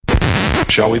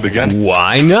Shall we begin?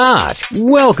 Why not?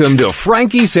 Welcome to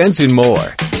Frankie Sense and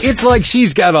More. It's like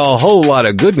she's got a whole lot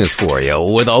of goodness for you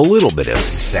with a little bit of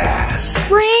sass.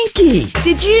 Frankie,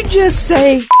 did you just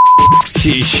say...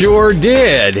 She sure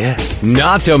did.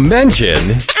 Not to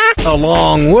mention,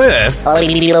 along with...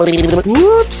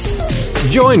 Whoops.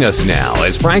 Join us now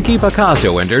as Frankie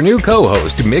Picasso and her new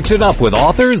co-host mix it up with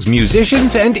authors,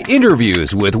 musicians, and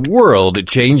interviews with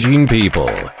world-changing people.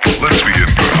 Let's begin,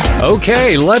 pal.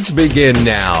 Okay, let's begin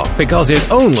now, because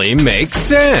it only makes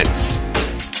sense.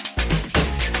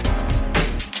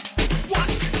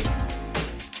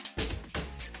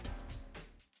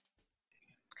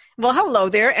 Well, hello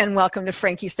there, and welcome to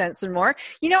Frankie Sense and More.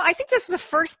 You know, I think this is the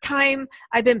first time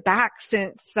I've been back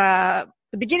since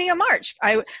the beginning of March.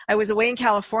 I was away in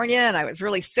California, and I was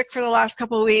really sick for the last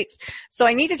couple of weeks. So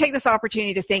I need to take this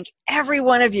opportunity to thank every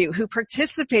one of you who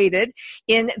participated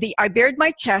in the I Bared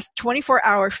My Chest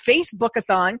 24-hour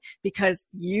Facebook-a-thon, because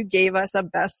you gave us a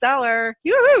bestseller.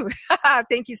 Yoo-hoo!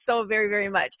 Thank you so very, very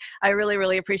much. I really,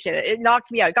 really appreciate it. It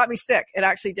knocked me out. It got me sick. It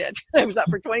actually did. I was up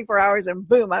for 24 hours, and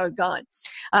boom, I was gone.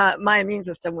 My immune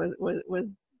system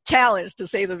was challenged, to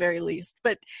say the very least.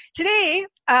 But today,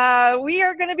 we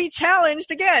are going to be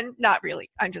challenged again. Not really.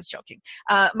 I'm just joking.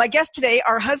 My guests today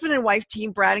are husband and wife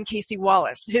team Brad and Kasey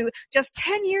Wallis, who just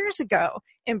 10 years ago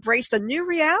embraced a new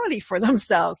reality for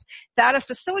themselves, that of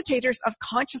facilitators of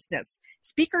consciousness,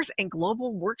 speakers and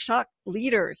global workshop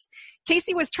leaders.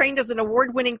 Kasey was trained as an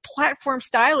award-winning platform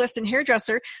stylist and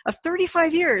hairdresser of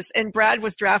 35 years, and Brad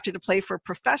was drafted to play for a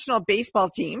professional baseball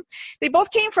team. They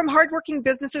both came from hardworking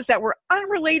businesses that were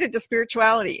unrelated to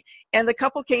spirituality, and the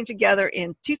couple came together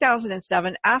in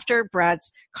 2007 after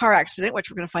Brad's car accident,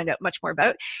 which we're going to find out much more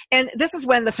about. And this is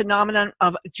when the phenomenon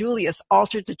of Julius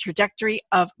altered the trajectory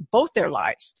of both their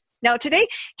lives. Now today,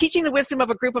 teaching the wisdom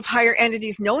of a group of higher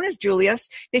entities known as Julius,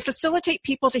 they facilitate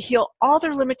people to heal all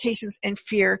their limitations and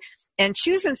fear and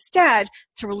choose instead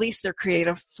to release their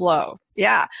creative flow.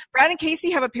 Yeah. Brad and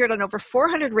Kasey have appeared on over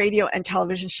 400 radio and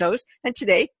television shows, and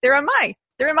today they're in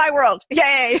my world.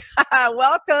 Yay.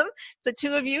 Welcome, the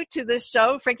two of you, to this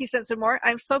show, Frankie Sense and More.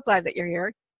 I'm so glad that you're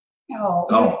here.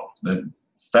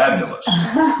 Fabulous.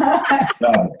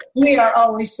 We are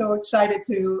always so excited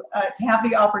to have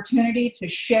the opportunity to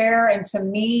share and to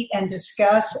meet and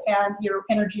discuss, and your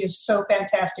energy is so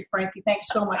fantastic, Frankie. Thanks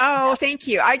so much. Oh, thank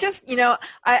you. I just, we're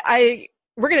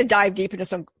going to dive deep into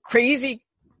some crazy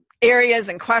areas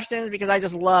and questions, because I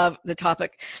just love the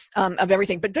topic of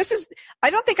everything. But I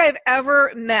don't think I've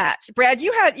ever met Brad.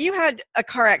 You had a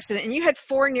car accident, and you had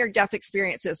 4 near-death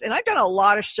experiences, and I've done a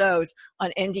lot of shows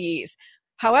on NDEs.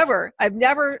 However, I've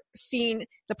never seen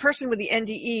the person with the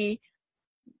NDE,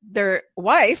 their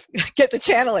wife, get the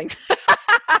channeling.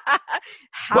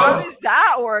 How does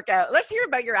that work out? Let's hear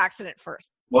about your accident first.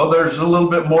 Well, there's a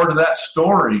little bit more to that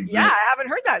story. Yeah, I haven't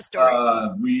heard that story.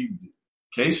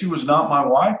 Kasey was not my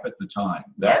wife at the time.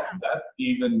 That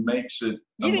even makes it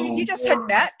You just had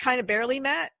met, kind of barely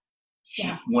met?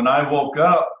 When I woke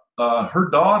up, her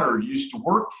daughter used to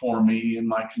work for me in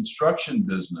my construction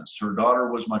business. Her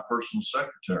daughter was my personal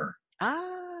secretary.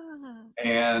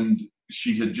 And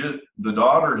the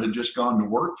daughter had just gone to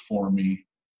work for me,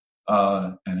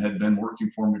 and had been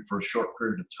working for me for a short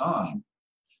period of time.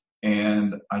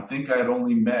 And I think I had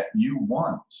only met you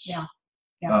once. Yeah.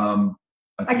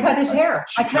 I cut his hair.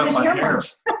 I cut his hair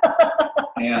once.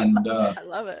 And I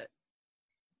love it.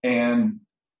 And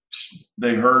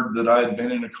they heard that I had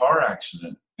been in a car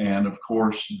accident. And of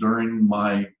course, during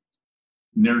my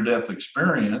near-death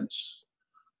experience,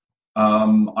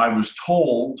 I was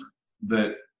told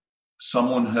that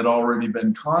someone had already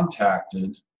been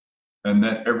contacted and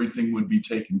that everything would be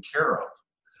taken care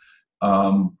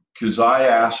of. Because I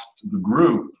asked the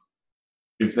group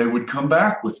if they would come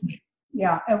back with me.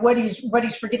 Yeah, and what he's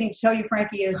forgetting to tell you,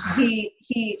 Frankie, is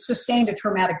he sustained a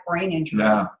traumatic brain injury.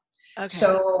 Yeah. Okay.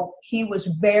 So he was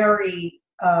very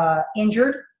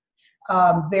injured.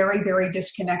 Very, very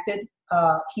disconnected.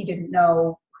 He didn't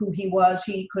know who he was.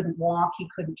 He couldn't walk. He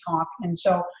couldn't talk. And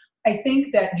so I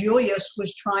think that Julius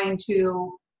was trying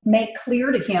to make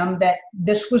clear to him that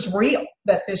this was real,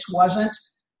 that this wasn't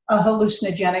a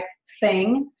hallucinogenic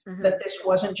thing, that this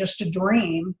wasn't just a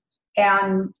dream.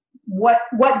 And what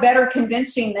better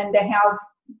convincing than to have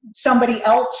somebody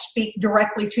else speak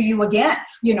directly to you again,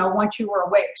 once you were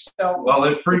awake. So, well,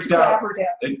 it freaked out.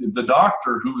 The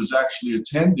doctor who was actually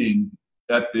attending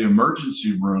at the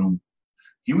emergency room,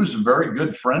 he was a very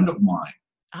good friend of mine.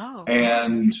 Oh.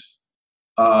 And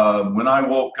when I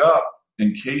woke up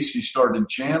and Kasey started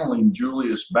channeling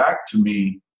Julius back to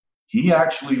me, he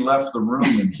actually left the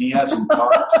room, and he hasn't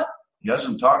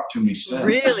talked to me since.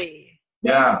 Really?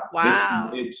 Yeah.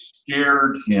 Wow. It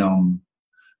scared him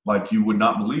like you would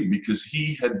not believe, because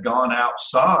he had gone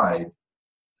outside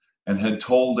and had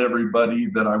told everybody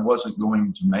that I wasn't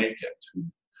going to make it,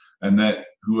 and that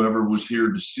whoever was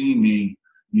here to see me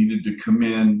needed to come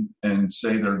in and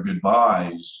say their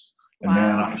goodbyes. And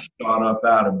then I shot up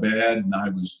out of bed and I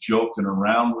was joking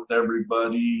around with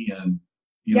everybody, and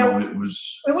you know, it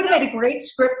would have made a great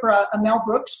script for a Mel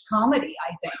Brooks comedy,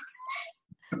 I think.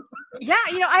 Yeah,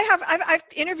 you know, I've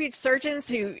interviewed surgeons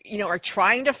who, you know, are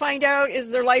trying to find out,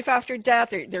 is there life after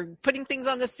death? They're putting things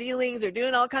on the ceilings, they're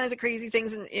doing all kinds of crazy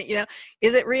things, and you know,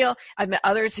 is it real? I've met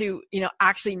others who, you know,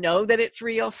 actually know that it's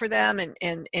real for them,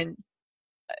 and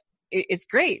it's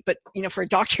great. But you know, for a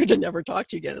doctor to never talk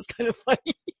to you again is kind of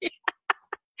funny.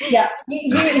 Yeah,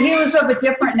 he was of a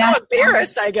different nationality.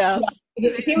 Embarrassed, I guess.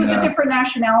 Yeah. He was a different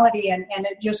nationality, and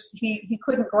it just he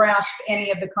couldn't grasp any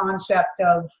of the concept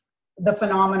of the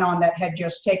phenomenon that had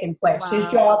just taken place. Wow. His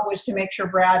job was to make sure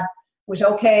Brad was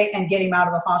okay and get him out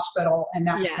of the hospital, and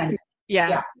that's kind of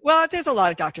yeah. Well, there's a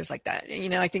lot of doctors like that. You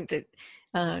know, I think that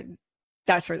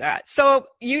that's where they're at. So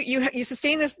you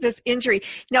sustained this injury.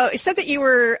 Now, it said that you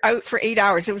were out for 8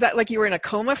 hours. Was that like you were in a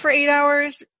coma for 8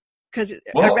 hours? Because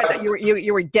I read that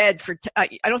you were dead for. I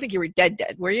don't think you were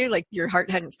dead. Were you? Like your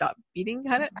heart hadn't stopped beating,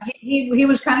 had it? He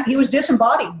was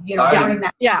disembodied. You know, during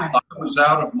that. Yeah. I was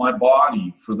out of my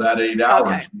body for that 8 hours.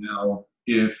 Okay. Now,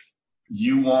 if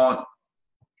you want,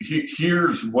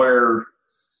 here's where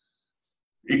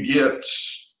it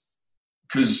gets,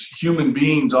 because human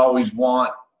beings always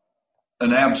want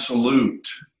an absolute,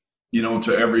 you know,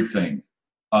 to everything.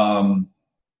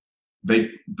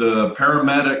 The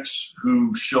paramedics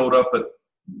who showed up at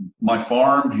my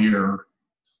farm here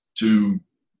to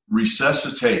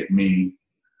resuscitate me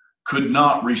could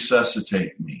not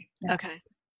resuscitate me. Okay.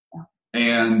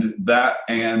 And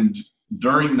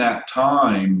during that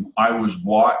time, I was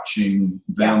watching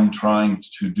them trying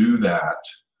to do that.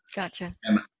 Gotcha.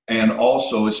 And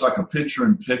also, it's like a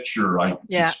picture-in-picture. I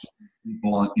explain to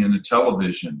people in a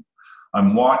television.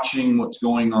 I'm watching what's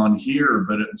going on here,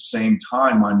 but at the same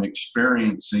time, I'm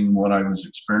experiencing what I was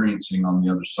experiencing on the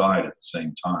other side at the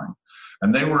same time.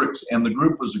 And the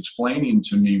group was explaining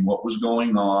to me what was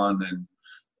going on,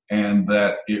 and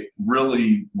that it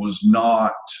really was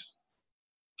not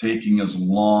taking as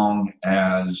long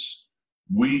as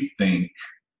we think,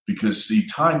 because see,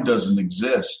 time doesn't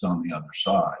exist on the other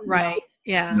side. Right.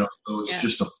 Yeah. You know, so it's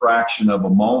just a fraction of a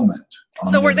moment.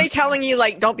 So were they telling you,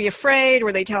 like, don't be afraid?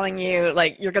 Were they telling you,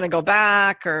 like, you're going to go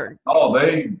back, or? Oh,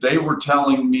 they were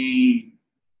telling me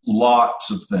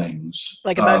lots of things.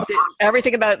 Like about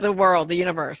everything about the world, the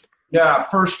universe. Yeah.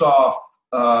 First off,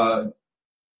 I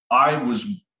was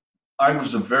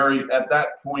at that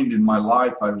point in my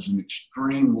life, I was an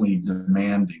extremely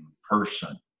demanding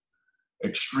person.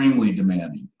 Extremely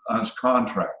demanding. I was a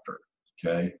contractor.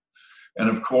 Okay. And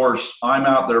of course, I'm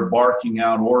out there barking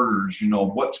out orders, you know,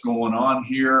 what's going on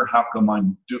here? How come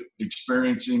I'm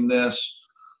experiencing this?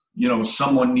 You know,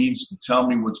 someone needs to tell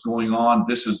me what's going on.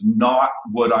 This is not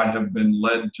what I have been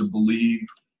led to believe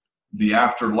the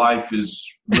afterlife is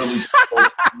really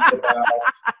supposed to be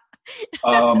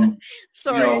about.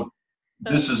 Sorry. You know,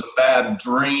 this is a bad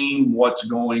dream. What's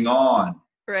going on?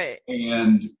 Right.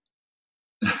 And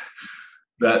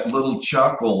that little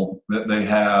chuckle that they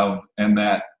have, and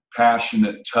that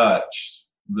passionate touch,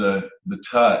 the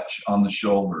touch on the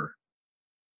shoulder.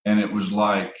 And it was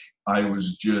like I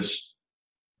was just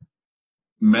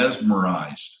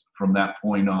mesmerized from that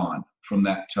point on, from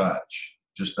that touch,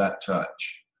 just that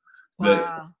touch.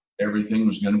 That everything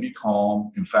was going to be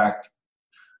calm. In fact,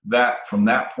 that from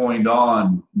that point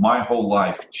on, my whole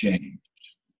life changed.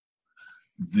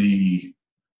 The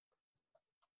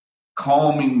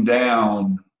calming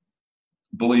down,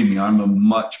 believe me, I'm a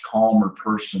much calmer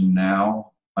person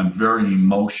now. I'm very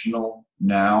emotional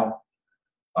now.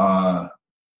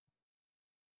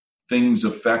 Things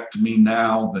affect me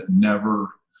now that never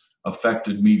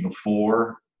affected me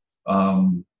before.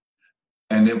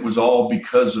 And it was all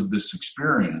because of this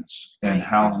experience and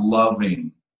how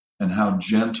loving and how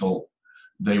gentle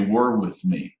they were with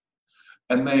me.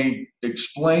 And they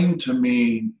explained to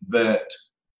me that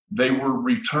they were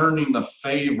returning a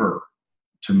favor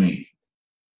to me.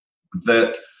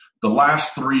 That the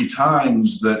last 3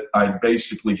 times that I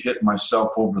basically hit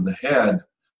myself over the head,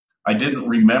 I didn't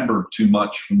remember too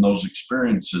much from those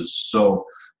experiences. So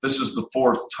this is the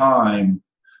 4th time,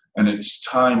 and it's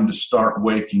time to start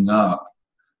waking up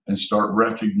and start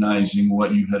recognizing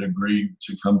what you had agreed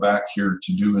to come back here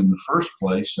to do in the first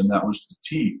place, and that was to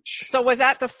teach. So was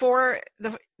that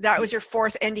that was your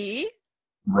 4th NDE?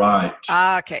 Right.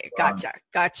 Okay, gotcha.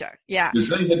 Yeah. Because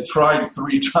they had tried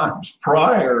 3 times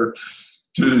prior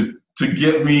to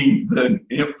get me the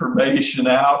information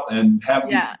out and have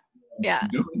me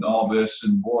doing all this,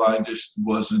 and boy, I just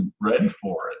wasn't ready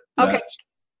for it.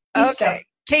 Okay.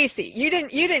 Kasey, you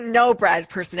didn't know Brad's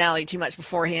personality too much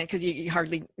beforehand because you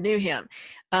hardly knew him.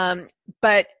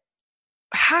 But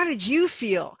how did you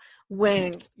feel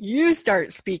when you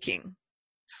start speaking?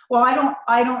 Well,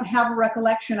 I don't have a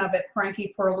recollection of it,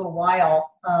 Frankie, for a little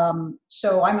while.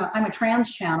 So I'm a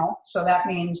trans channel, so that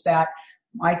means that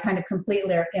I kind of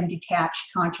completely am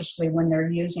detached consciously when they're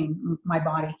using my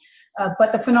body.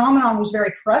 But the phenomenon was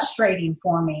very frustrating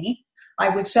for me. I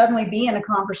would suddenly be in a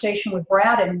conversation with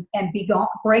Brad and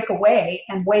break away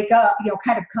and wake up,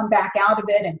 kind of come back out of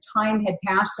it, and time had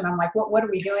passed, and I'm like, what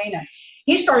are we doing? And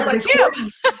he started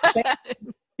recording.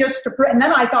 And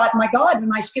then I thought, my God,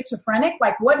 am I schizophrenic?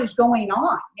 Like, what is going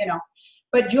on?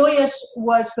 But Julius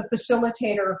was the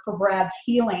facilitator for Brad's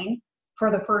healing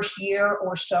for the first year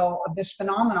or so of this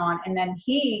phenomenon. And then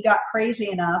he got crazy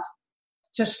enough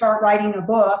to start writing a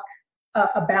book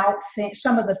about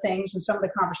some of the things and some of the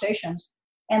conversations.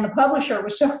 And the publisher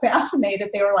was so fascinated.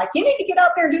 They were like, you need to get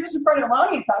out there and do this in front of an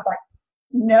audience. I was like,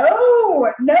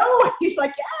 no. He's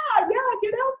like, yeah,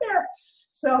 get out there.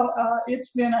 So it's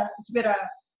been an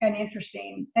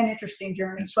interesting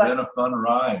journey. It's been a fun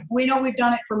ride. We know we've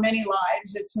done it for many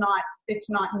lives. It's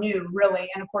not new, really.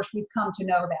 And of course, we've come to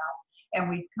know that, and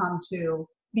we've come to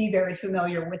be very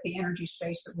familiar with the energy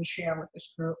space that we share with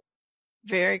this group.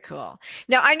 Very cool.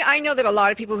 Now, I know that a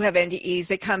lot of people who have NDEs,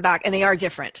 they come back and they are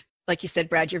different. Like you said,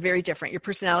 Brad, you're very different. Your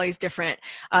personality is different.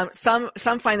 Some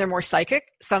find they're more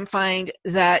psychic. Some find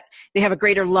that they have a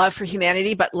greater love for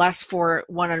humanity, but less for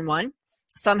one-on-one.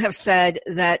 Some have said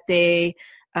that they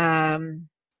feel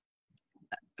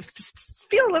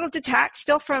a little detached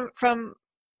still from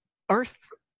Earth,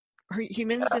 or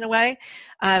humans in a way.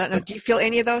 I don't know. Do you feel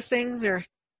any of those things, or?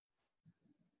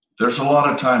 There's a lot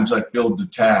of times I feel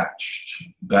detached.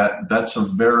 That's a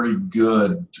very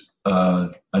good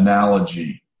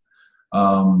analogy.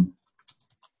 But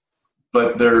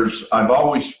I've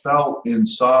always felt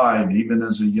inside, even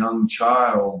as a young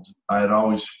child, I had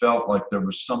always felt like there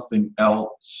was something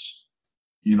else,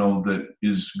 that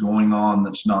is going on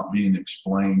that's not being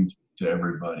explained to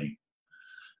everybody.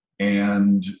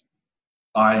 And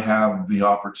I have the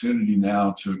opportunity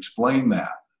now to explain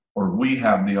that, or we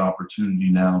have the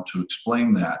opportunity now to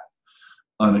explain that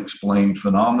unexplained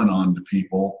phenomenon to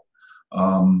people.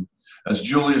 As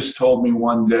Julius told me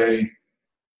one day,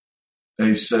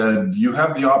 they said, you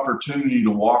have the opportunity to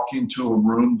walk into a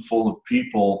room full of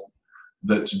people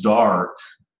that's dark,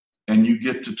 and you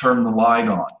get to turn the light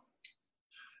on.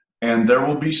 And there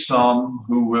will be some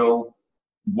who will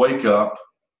wake up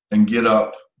and get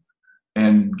on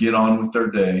with their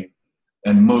day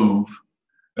and move.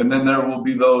 And then there will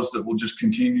be those that will just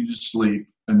continue to sleep.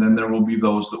 And then there will be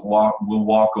those that will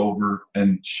walk over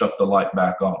and shut the light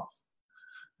back off.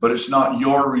 But it's not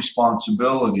your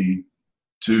responsibility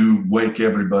to wake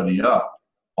everybody up.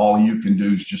 All you can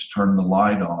do is just turn the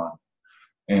light on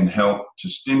and help to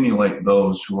stimulate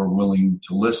those who are willing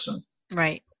to listen.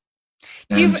 Right.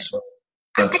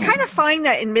 I kind of find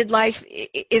that in midlife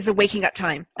is a waking up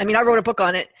time. I mean, I wrote a book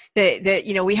on it that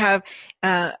we have,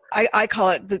 I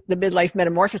call it the midlife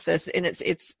metamorphosis, and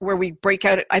it's where we break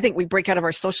out. I think we break out of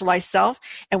our socialized self,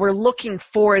 and we're looking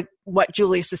for what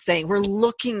Julius is saying. We're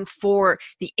looking for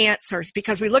the answers,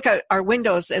 because we look at our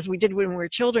windows as we did when we were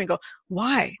children and go,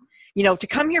 why? To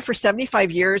come here for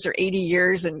 75 years or 80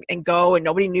 years and go, and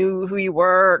nobody knew who you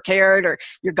were or cared, or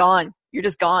you're gone. You're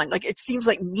just gone. Like, it seems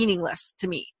like meaningless to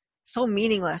me. So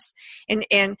meaningless. And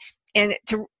it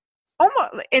kind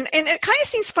of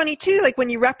seems funny too, like when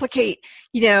you replicate,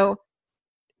 the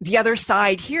other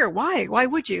side here. Why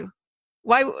would you?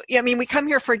 We come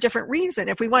here for a different reason.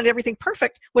 If we wanted everything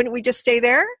perfect, wouldn't we just stay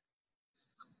there?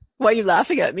 Why are you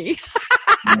laughing at me?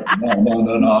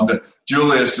 No.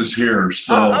 Julius is here.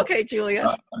 So okay,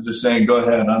 Julius. I'm just saying, go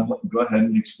ahead. Go ahead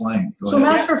and explain. Go ahead.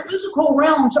 Master, physical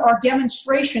realms are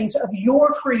demonstrations of your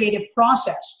creative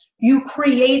process. You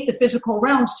create the physical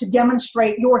realms to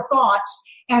demonstrate your thoughts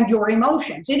and your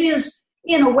emotions. It is,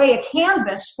 in a way, a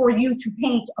canvas for you to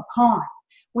paint upon.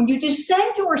 When you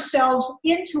descend yourselves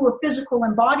into a physical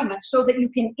embodiment so that you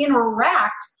can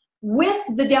interact with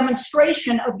the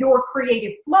demonstration of your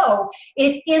creative flow,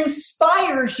 it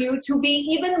inspires you to be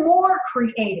even more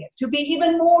creative, to be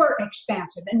even more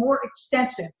expansive and more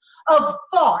extensive of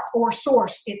thought or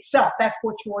source itself. That's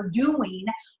what you're doing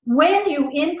when you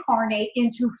incarnate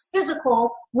into physical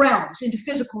realms,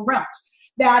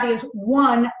 That is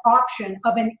one option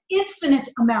of an infinite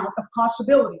amount of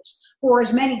possibilities. For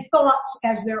as many thoughts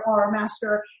as there are,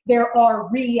 Master, there are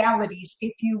realities,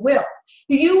 if you will.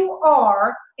 You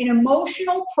are an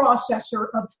emotional processor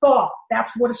of thought.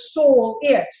 That's what a soul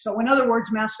is. So in other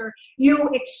words, Master, you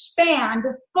expand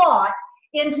thought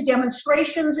into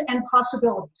demonstrations and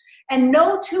possibilities. And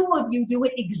no two of you do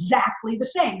it exactly the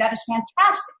same. That is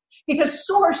fantastic, because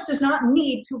source does not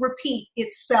need to repeat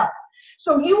itself.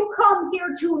 So you come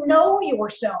here to know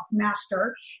yourself,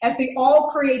 Master, as the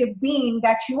all-creative being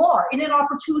that you are, in an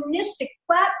opportunistic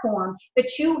platform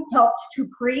that you helped to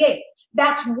create.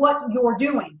 That's what you're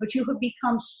doing. But you have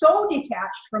become so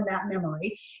detached from that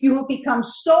memory. You have become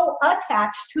so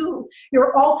attached to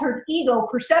your altered ego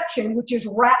perception, which is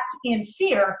wrapped in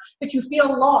fear, that you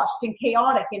feel lost and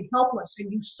chaotic and helpless,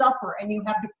 and you suffer, and you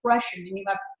have depression, and you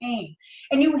have pain,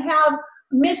 and you have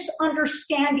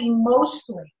misunderstanding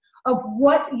mostly of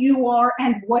what you are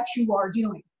and what you are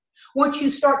doing. Once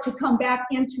you start to come back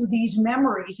into these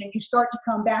memories and you start to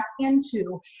come back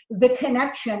into the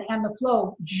connection and the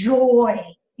flow, joy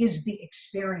is the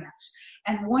experience.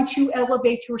 And once you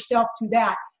elevate yourself to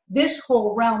that, this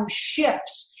whole realm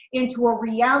shifts into a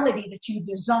reality that you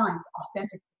designed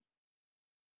authentically.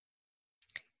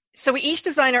 So we each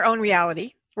design our own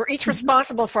reality. We're each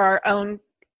responsible for our own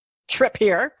trip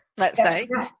here, let's say.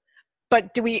 Right.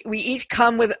 But do we each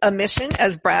come with a mission,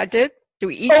 as Brad did? Do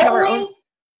we each have our own?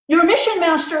 Your mission,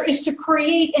 Master, is to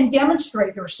create and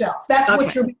demonstrate yourself. That's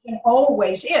what your mission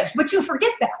always is. But you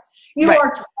forget that. You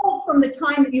are told from the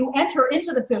time that you enter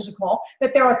into the physical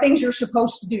that there are things you're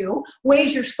supposed to do,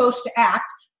 ways you're supposed to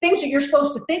act, things that you're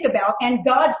supposed to think about, and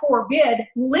God forbid,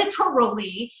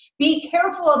 literally, be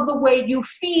careful of the way you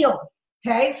feel.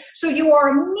 Okay? So you are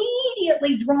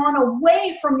immediately drawn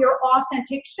away from your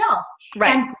authentic self.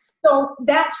 Right. And so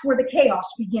that's where the chaos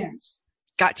begins.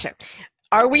 Gotcha.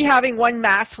 Are we having one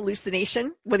mass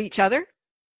hallucination with each other?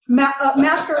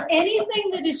 Master, anything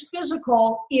that is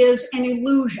physical is an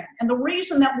illusion. And the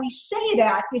reason that we say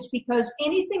that is because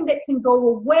anything that can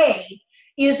go away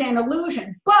is an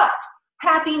illusion. But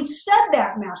having said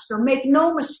that, Master, make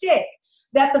no mistake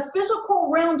that the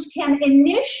physical realms can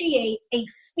initiate a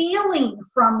feeling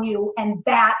from you, and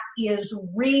that is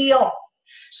real.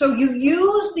 So you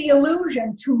use the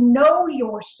illusion to know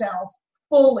yourself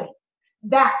fully.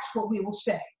 That's what we will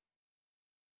say.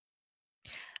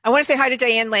 I want to say hi to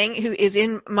Diane Lang, who is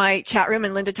in my chat room,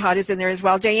 and Linda Todd is in there as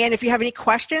well. Diane, if you have any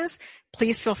questions,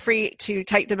 please feel free to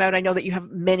type them out. I know that you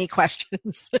have many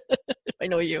questions. I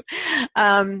know you.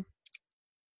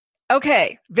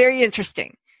 Okay, very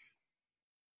interesting.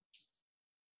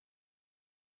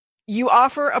 You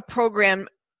offer a program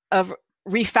of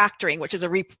refactoring, which is a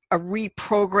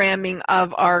reprogramming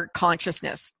of our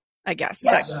consciousness, I guess.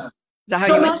 Yes. Is that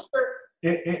how you Master,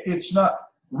 It's not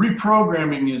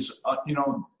reprogramming is,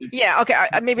 yeah, okay.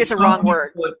 Maybe it's a wrong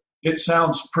word. It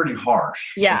sounds pretty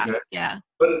harsh. Yeah, okay? yeah.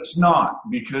 But it's not,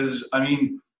 because,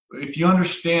 if you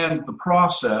understand the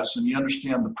process and you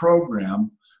understand the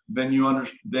program, then you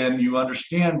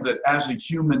understand that as a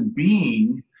human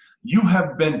being, you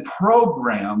have been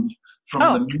programmed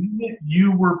from the minute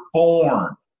you were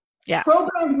born. Yeah.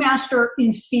 Programmed, Master,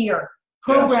 in fear.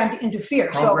 Programmed into fear.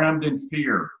 Programmed in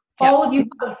fear. All of you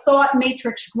have a thought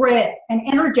matrix grid, an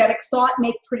energetic thought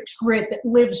matrix grid that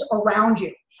lives around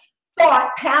you. Thought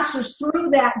passes through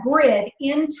that grid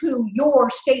into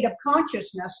your state of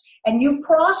consciousness, and you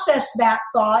process that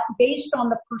thought based on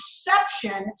the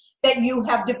perception that you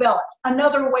have developed.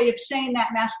 Another way of saying that,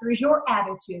 Master, is your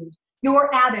attitude.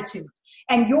 Your attitude.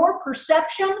 And your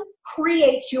perception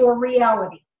creates your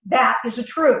reality. That is a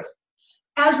truth.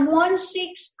 As one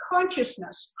seeks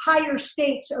consciousness, higher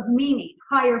states of meaning,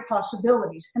 higher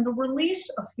possibilities, and the release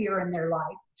of fear in their life,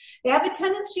 they have a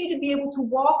tendency to be able to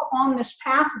walk on this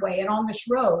pathway and on this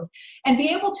road and be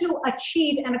able to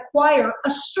achieve and acquire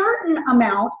a certain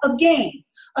amount of gain,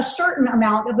 a certain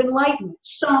amount of enlightenment,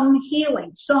 some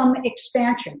healing, some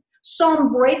expansion,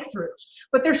 some breakthroughs.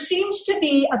 But there seems to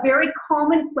be a very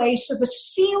common place of a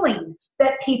ceiling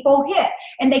that people hit,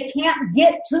 and they can't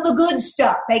get to the good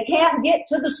stuff. They can't get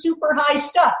to the super high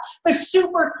stuff, the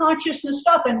super consciousness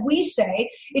stuff. And we say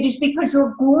it is because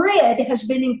your grid has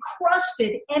been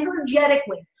encrusted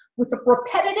energetically with the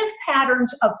repetitive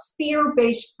patterns of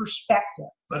fear-based perspective.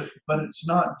 But it's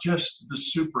not just the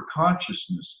super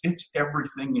consciousness. It's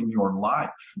everything in your life.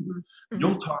 Mm-hmm.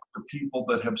 You'll talk to people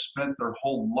that have spent their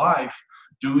whole life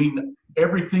doing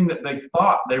everything that they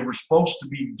thought they were supposed to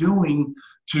be doing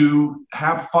to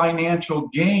have financial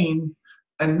gain,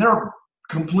 and they're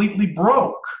completely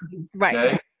broke. Right.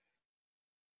 Okay?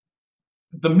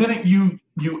 The minute you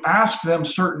ask them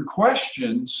certain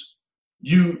questions,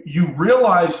 you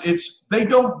realize they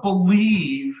don't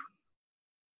believe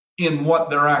in what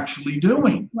they're actually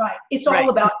doing. Right. It's all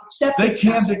about acceptance. They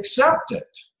can't accept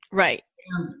it. Right.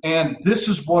 And this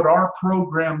is what our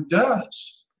program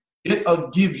does. It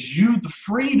gives you the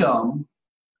freedom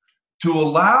to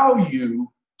allow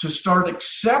you to start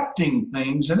accepting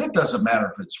things. And it doesn't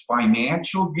matter if it's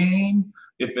financial gain,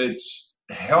 if it's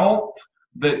health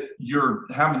that you're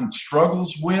having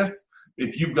struggles with,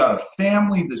 if you've got a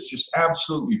family that's just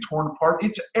absolutely torn apart.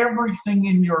 It's everything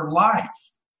in your life.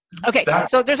 Okay,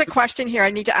 so there's a question here.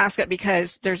 I need to ask it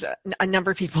because there's a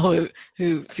number of people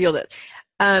who feel that.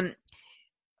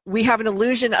 We have an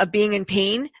illusion of being in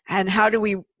pain, and how do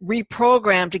we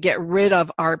reprogram to get rid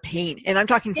of our pain? And I'm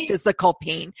talking physical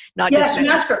pain, not just mental.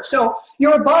 Yes, Master. So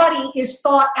your body is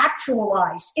thought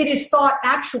actualized. It is thought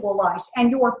actualized,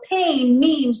 and your pain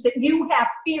means that you have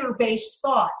fear-based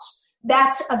thoughts.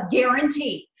 That's a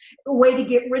guarantee. The way to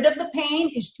get rid of the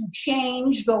pain is to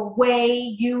change the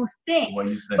way you think.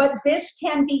 But this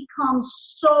can become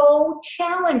so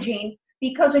challenging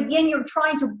because, again, you're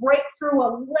trying to break through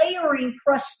a layering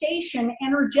crustation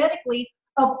energetically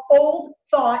of old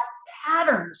thought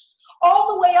patterns, all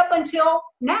the way up until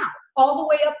now, all the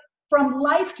way up from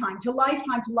lifetime to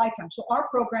lifetime to lifetime. So our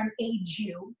program aids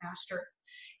you, Master,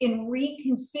 in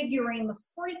reconfiguring the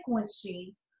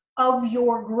frequency of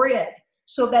your grid,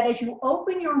 so that as you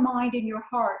open your mind and your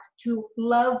heart to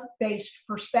love-based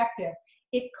perspective,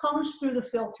 it comes through the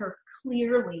filter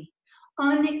clearly,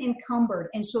 unencumbered.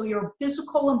 And so your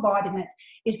physical embodiment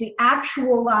is the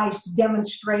actualized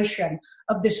demonstration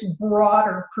of this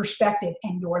broader perspective,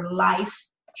 and your life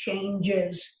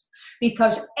changes.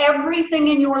 Because everything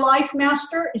in your life,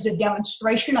 Master, is a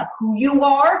demonstration of who you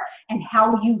are and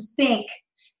how you think.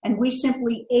 And we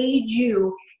simply aid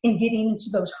you in getting into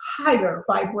those higher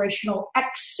vibrational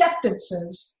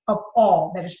acceptances of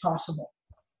all that is possible.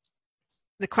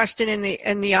 The question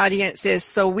in the audience is,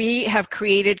 so we have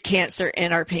created cancer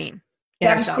in our pain.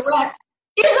 That is correct.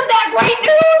 Isn't that great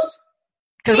news?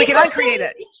 Because we can uncreate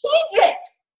it. Change it.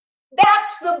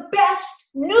 That's the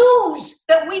best news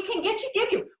that we can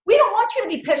give you. We don't want you to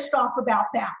be pissed off about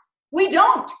that. We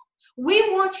don't.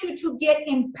 We want you to get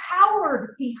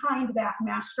empowered behind that,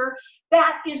 Master.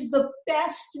 That is the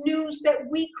best news that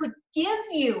we could give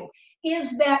you,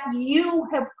 is that you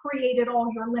have created all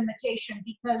your limitation,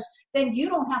 because then you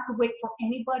don't have to wait for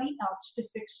anybody else to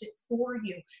fix it for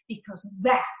you, because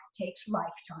that takes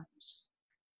lifetimes.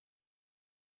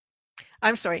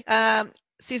 I'm sorry.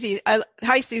 Susie,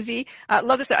 hi, Susie.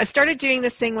 Love this. I started doing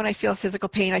this thing when I feel physical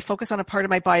pain. I focus on a part of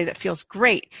my body that feels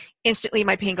great. Instantly,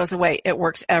 my pain goes away. It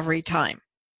works every time.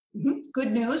 Mm-hmm.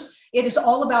 Good news. It is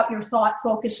all about your thought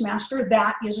focus, Master.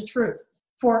 That is a truth.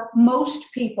 For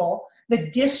most people,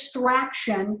 the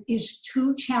distraction is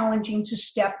too challenging to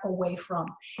step away from.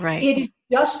 Right. It is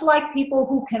just like people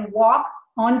who can walk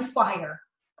on fire.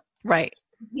 Right.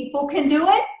 People can do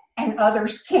it, and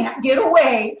others can't get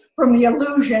away from the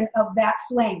illusion of that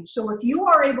flame. So if you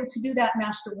are able to do that,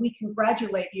 Master, we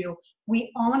congratulate you,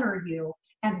 we honor you,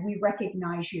 and we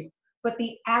recognize you. But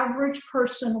the average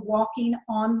person walking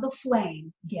on the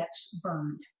flame gets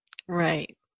burned.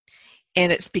 Right.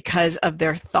 And it's because of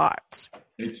their thoughts.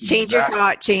 Change your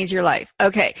thought, change your life.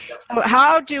 Okay. So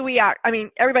how do we act? I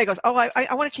mean, everybody goes, oh,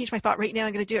 I want to change my thought right now.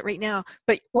 I'm going to do it right now.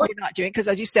 But you're not doing it because,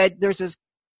 as you said, there's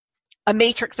a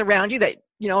matrix around you that,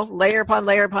 layer upon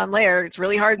layer upon layer. It's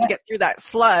really hard to get through that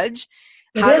sludge.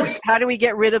 How do we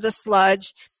get rid of the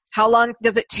sludge? How long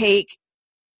does it take?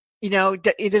 Is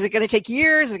it going to take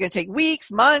years? Is it going to take weeks,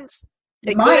 months?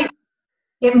 It might.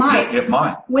 It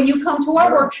might. When you come to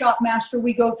our workshop, Master,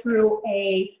 we go through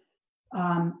a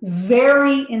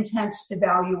very intense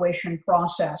evaluation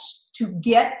process to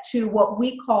get to what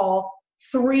we call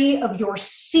 3 of your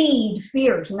seed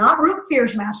fears, not root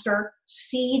fears, Master,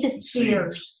 seed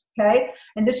fears. Okay.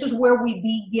 And this is where we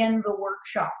begin the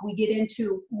workshop. We get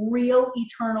into real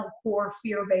eternal core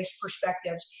fear-based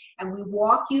perspectives, and we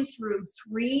walk you through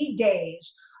 3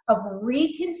 days of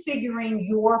reconfiguring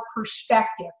your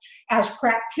perspective. As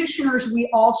practitioners, we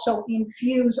also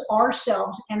infuse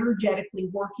ourselves energetically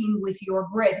working with your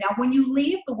grid. Now, when you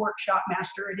leave the workshop,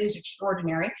 Master, it is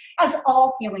extraordinary, as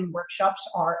all healing workshops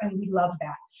are, and we love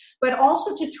that. But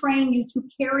also to train you to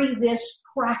carry this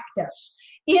practice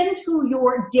into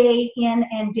your day in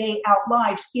and day out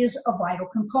lives is a vital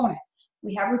component.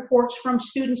 We have reports from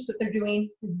students that they're doing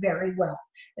very well,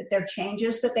 that their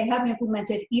changes that they have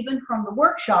implemented, even from the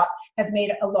workshop, have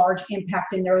made a large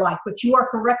impact in their life. But you are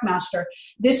correct, Master.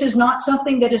 This is not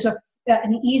something that is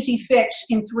an easy fix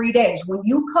in 3 days. When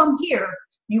you come here,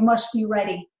 you must be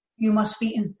ready. You must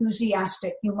be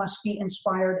enthusiastic. You must be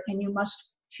inspired, and you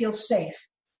must feel safe.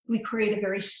 We create a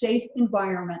very safe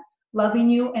environment, loving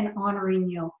you and honoring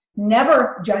you,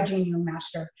 never judging you,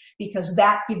 Master, because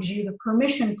that gives you the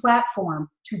permission platform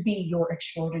to be your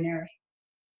extraordinary.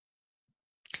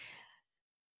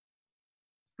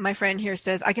 My friend here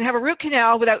says, I can have a root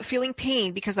canal without feeling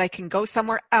pain because I can go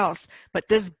somewhere else, but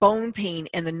this bone pain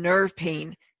and the nerve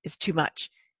pain is too much.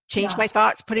 Change my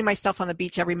thoughts, putting myself on the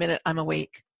beach every minute I'm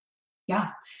awake. Yeah.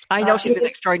 I know she's in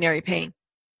extraordinary pain.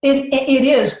 It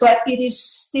is, but it is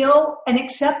still an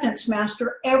acceptance,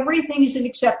 Master. Everything is an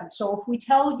acceptance. So if we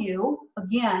tell you,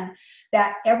 again,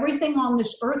 that everything on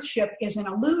this earth ship is an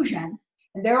illusion,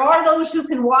 and there are those who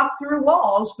can walk through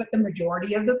walls, but the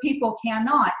majority of the people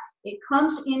cannot, it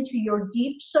comes into your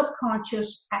deep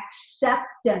subconscious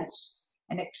acceptance.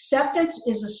 And acceptance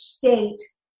is a state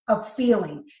of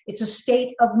feeling. It's a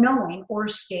state of knowing or a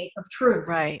state of truth.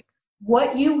 Right.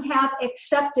 What you have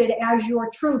accepted as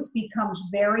your truth becomes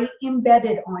very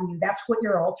embedded on you. That's what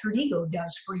your altered ego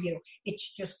does for you.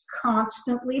 It's just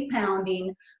constantly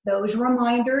pounding those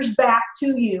reminders back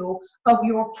to you of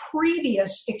your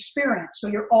previous experience. So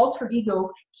your altered ego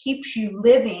keeps you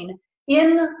living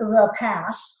in the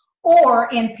past or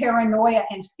in paranoia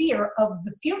and fear of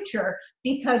the future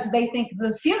because they think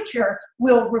the future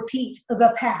will repeat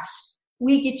the past.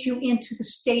 We get you into the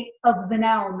state of the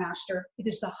now, Master. It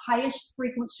is the highest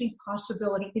frequency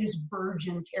possibility. It is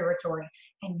virgin territory,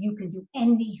 and you can do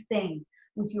anything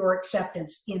with your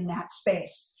acceptance in that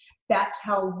space. That's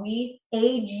how we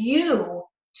aid you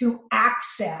to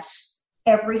access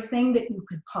everything that you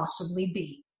could possibly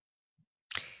be.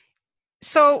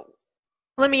 So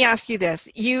let me ask you this.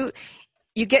 You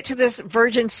get to this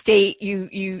virgin state,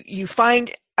 you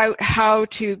find out how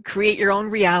to create your own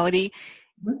reality.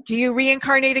 Do you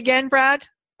reincarnate again, Brad,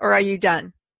 or are you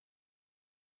done?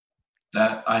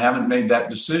 That I haven't made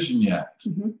that decision yet.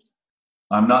 Mm-hmm.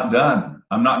 I'm not done.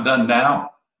 I'm not done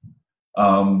now.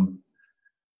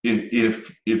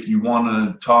 If you want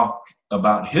to talk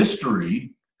about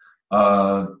history,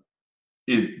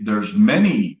 there's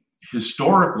many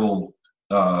historical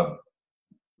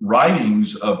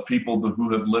writings of people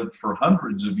who have lived for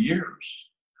hundreds of years.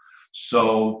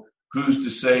 So who's to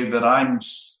say that I'm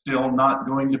still not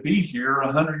going to be here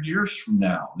 100 years from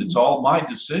now? It's all my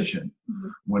decision. Mm-hmm.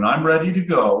 When I'm ready to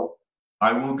go,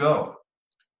 I will go.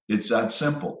 It's that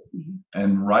simple. Mm-hmm.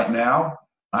 And right now,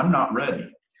 I'm not ready.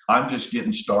 I'm just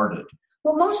getting started.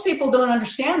 What most people don't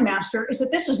understand, Master, is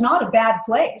that this is not a bad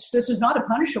place. This is not a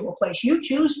punishable place. You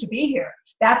choose to be here.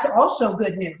 That's also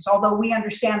good news, although we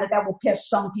understand that will piss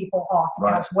some people off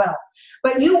as well.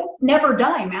 But you never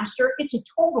die, Master. It's a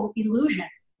total illusion.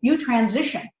 You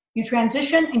transition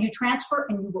and you transfer,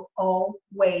 and you will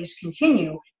always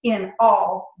continue in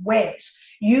all ways.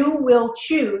 You will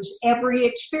choose every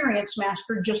experience,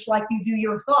 Master, just like you do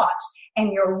your thoughts,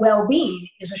 and your well-being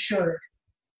is assured.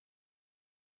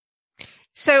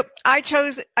 So I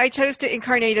chose to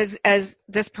incarnate as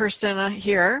this person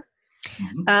here.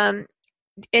 Mm-hmm.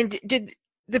 And did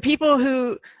the people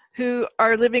who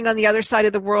are living on the other side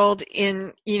of the world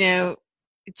in,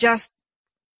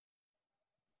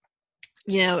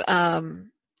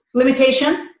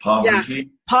 limitation? Poverty. Yeah,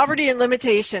 poverty and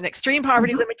limitation, extreme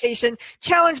poverty, mm-hmm. limitation,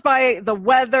 challenged by the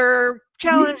weather,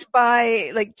 challenged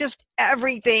mm-hmm. by just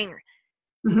everything.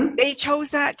 Mm-hmm. They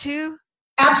chose that too?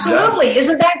 Absolutely. Yeah.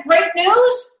 Isn't that great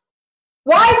news?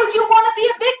 Why would you want to be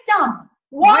a victim?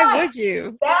 Why would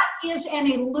you? That is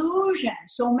an illusion.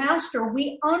 So, Master,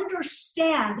 we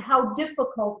understand how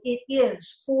difficult it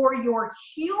is for your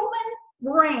human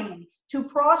brain to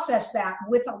process that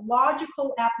with a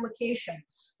logical application.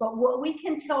 But what we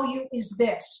can tell you is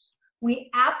this. We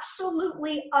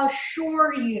absolutely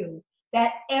assure you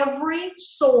that every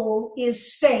soul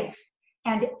is safe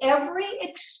and every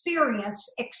experience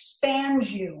expands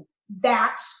you.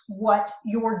 That's what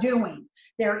you're doing.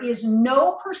 There is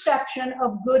no perception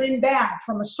of good and bad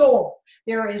from a soul.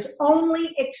 There is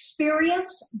only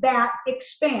experience that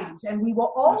expands. And we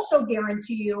will also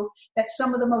guarantee you that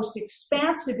some of the most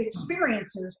expansive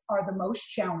experiences are the most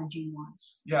challenging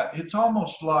ones. Yeah, it's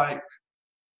almost like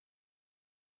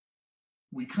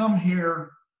we come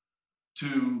here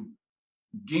to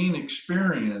gain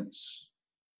experience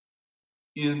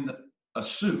in a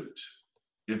suit,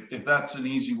 if that's an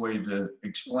easy way to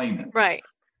explain it. Right.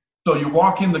 So you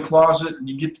walk in the closet and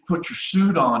you get to put your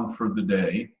suit on for the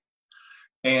day,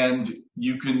 and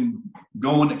you can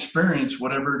go and experience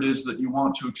whatever it is that you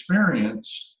want to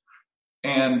experience.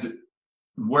 And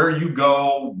where you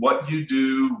go, what you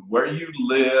do, where you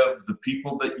live, the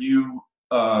people that you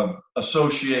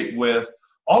associate with,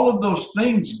 all of those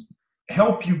things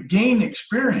help you gain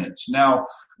experience. Now,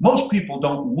 most people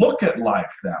don't look at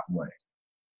life that way.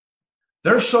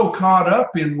 they're so caught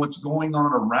up in what's going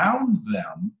on around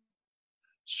them,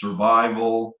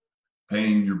 survival,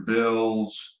 paying your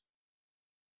bills.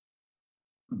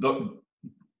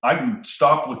 I can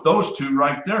stop with those two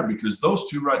right there, because those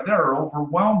two right there are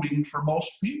overwhelming for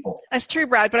most people. That's true,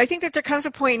 Brad. But I think that there comes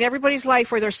a point in everybody's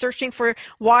life where they're searching for,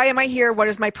 why am I here? What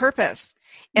is my purpose?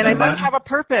 And I must have a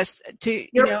purpose to,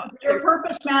 your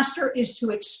purpose, Master, is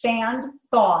to expand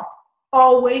thought.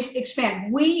 Always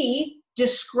expand. We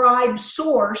describe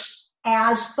source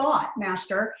as thought,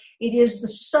 Master. It is the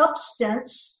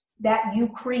substance that you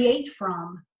create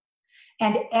from.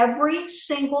 And every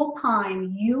single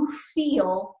time you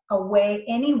feel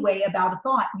any way about a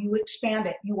thought, you expand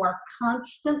it. You are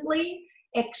constantly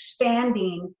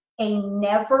expanding a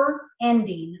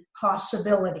never-ending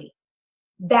possibility.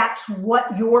 That's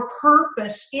what your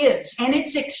purpose is. And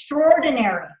it's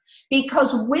extraordinary,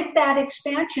 because with that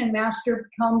expansion, Master,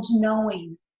 comes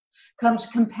knowing, comes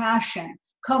compassion,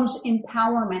 comes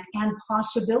empowerment and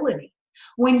possibility.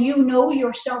 When you know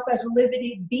yourself as a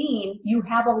limited being, you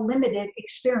have a limited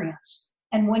experience.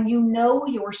 And when you know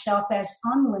yourself as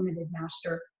unlimited,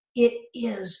 Master, it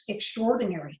is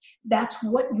extraordinary. That's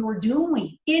what you're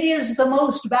doing. It is the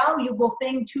most valuable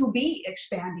thing to be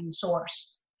expanding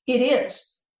source. It is.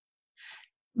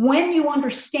 When you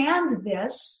understand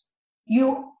this,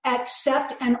 you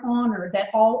accept and honor that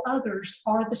all others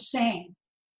are the same.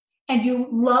 And you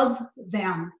love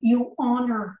them, you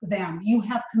honor them, you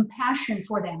have compassion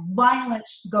for them.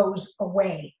 Violence goes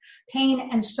away. Pain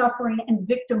and suffering and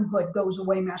victimhood goes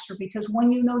away, Master, because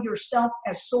when you know yourself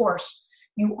as source,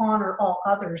 you honor all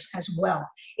others as well.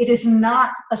 It is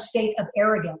not a state of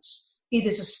arrogance. It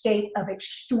is a state of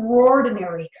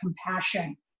extraordinary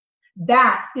compassion.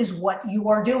 That is what you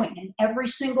are doing. And every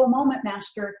single moment,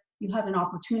 Master, you have an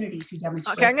opportunity to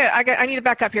demonstrate. Okay, I need to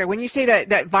back up here. When you say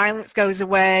that violence goes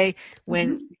away,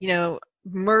 when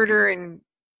murder and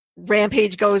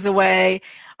rampage goes away,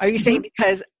 are you saying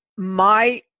because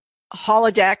my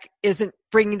holodeck isn't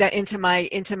bringing that into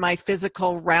my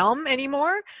physical realm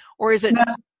anymore, or is it,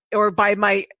 or by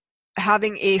my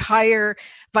having a higher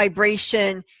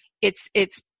vibration, it's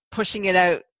pushing it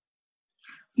out?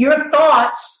 Your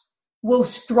thoughts will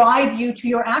drive you to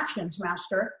your actions,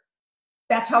 Master.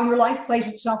 That's how your life plays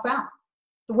itself out.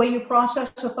 The way you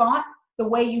process a thought, the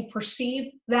way you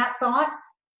perceive that thought,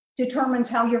 determines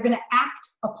how you're going to act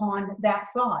upon that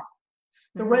thought.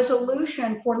 The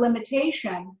resolution for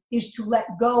limitation is to let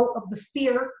go of the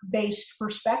fear-based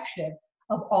perspective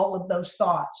of all of those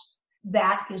thoughts.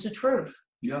 That is a truth.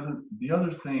 The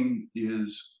other thing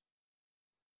is,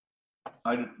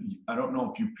 I don't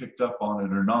know if you picked up on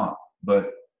it or not,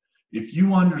 but if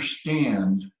you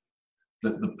understand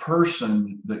that the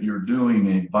person that you're doing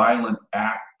a violent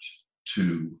act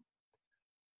to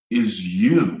is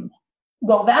you.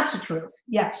 Well, that's the truth.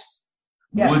 Yes.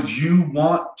 Would you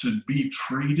want to be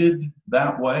treated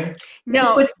that way?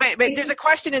 No, but there's a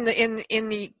question in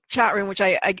the chat room, which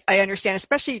I understand,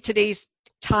 especially today's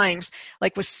times,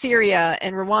 like with Syria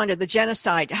and Rwanda, the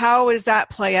genocide. How does that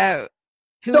play out?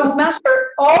 So, Master,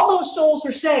 all those souls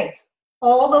are saved.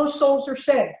 All those souls are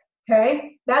saved.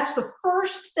 Okay? That's the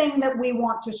first thing that we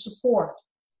want to support.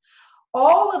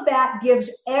 All of that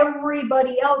gives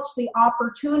everybody else the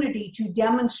opportunity to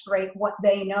demonstrate what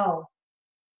they know.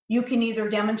 You can either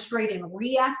demonstrate in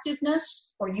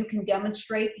reactiveness or you can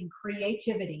demonstrate in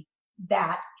creativity.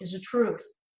 That is a truth.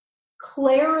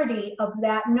 Clarity of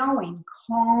that knowing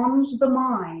calms the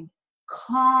mind,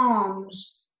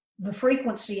 calms the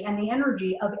frequency and the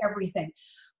energy of everything.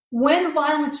 When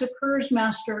violence occurs,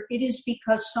 Master, it is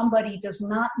because somebody does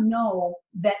not know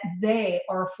that they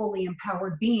are a fully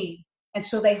empowered being. And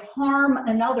so they harm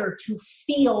another to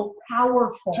feel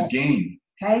powerful. To gain.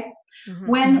 Okay?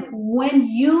 When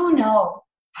you know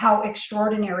how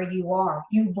extraordinary you are,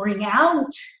 you bring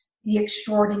out the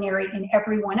extraordinary in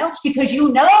everyone else because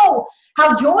you know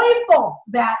how joyful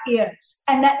that is.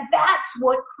 And that's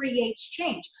what creates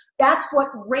change. That's what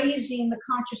raising the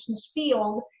consciousness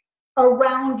field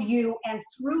around you and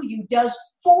through you does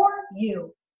for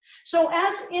you. So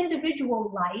as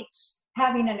individual lights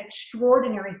having an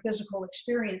extraordinary physical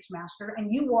experience, Master,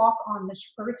 and you walk on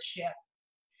this earth ship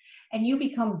and you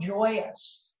become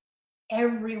joyous,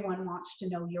 everyone wants to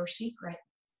know your secret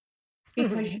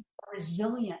because you are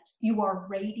resilient, you are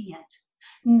radiant.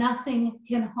 Nothing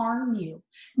can harm you.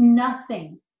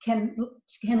 Nothing can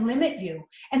limit you.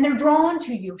 And they're drawn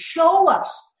to you. Show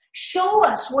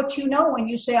us what you know when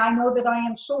you say, I know that I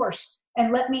am source,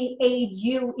 and let me aid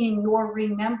you in your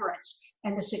remembrance.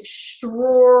 And this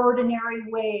extraordinary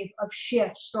wave of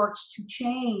shift starts to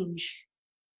change.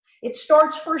 It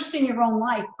starts first in your own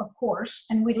life, of course,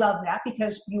 and we love that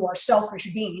because you are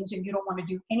selfish beings and you don't want to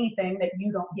do anything that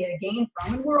you don't get a gain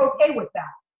from, and we're okay with that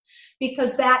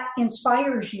because that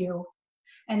inspires you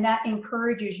and that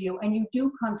encourages you, and you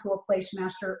do come to a place,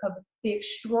 Master, of the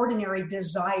extraordinary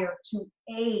desire to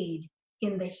aid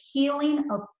in the healing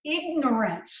of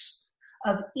ignorance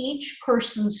of each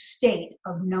person's state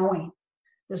of knowing.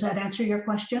 Does that answer your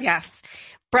question? Yes.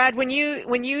 Brad, when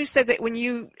you said that when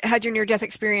you had your near-death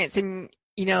experience and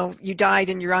you died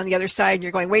and you're on the other side and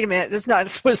you're going, wait a minute, this is not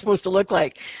what it's supposed to look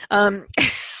like.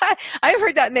 I've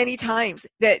heard that many times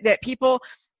that people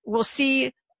will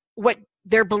see what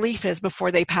their belief is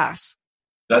before they pass.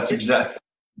 That's exactly.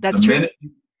 That's true.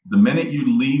 The minute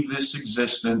you leave this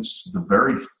existence, the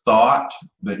very thought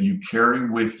that you carry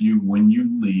with you when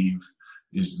you leave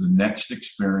is the next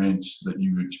experience that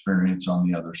you experience on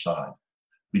the other side,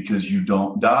 because you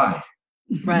don't die.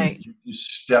 Right. You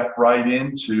just step right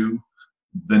into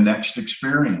the next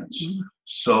experience. Mm-hmm.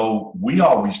 So we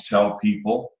always tell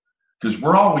people, because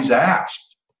we're always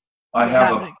asked, I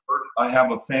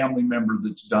have a family member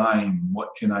that's dying.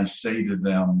 What can I say to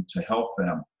them to help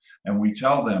them? And we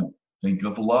tell them, think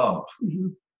of love. Mm-hmm.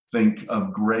 Think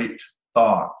of great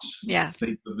thoughts. Yes.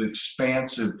 Think of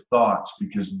expansive thoughts,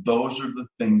 because those are the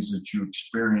things that you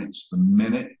experience the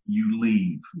minute you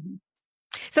leave.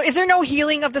 So is there no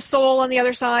healing of the soul on the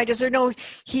other side? Is there no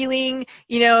healing?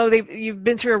 You've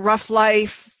been through a rough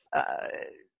life.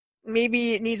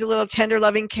 Maybe it needs a little tender,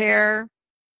 loving care.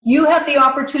 You have the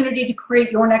opportunity to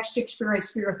create your next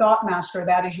experience through your thought, Master.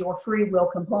 That is your free will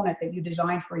component that you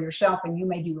designed for yourself, and you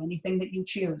may do anything that you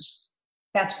choose.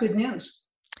 That's good news.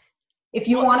 If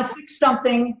you want to fix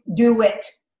something, do it.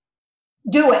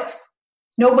 Do it.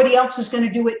 Nobody else is going to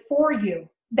do it for you.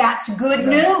 That's good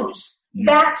news.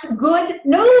 That's good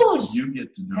news. You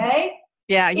get to do it.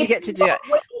 Yeah, you get to do it. If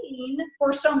you're waiting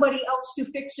for somebody else to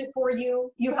fix it for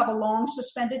you, you have a long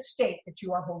suspended state that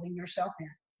you are holding yourself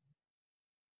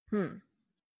in.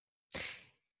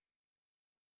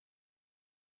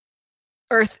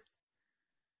 Earth,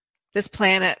 this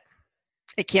planet,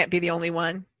 it can't be the only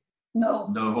one.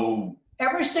 No.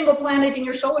 Every single planet in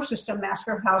your solar system,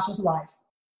 Master, houses life.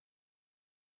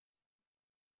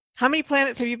 How many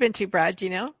planets have you been to, Brad? Do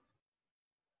you know?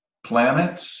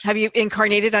 Planets? Have you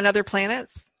incarnated on other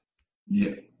planets?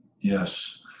 Yeah.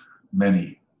 Yes,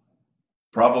 many.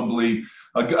 Probably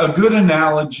a good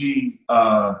analogy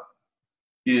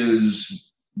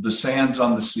is the sands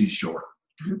on the seashore.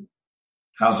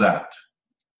 How's that?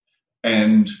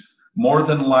 And more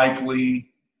than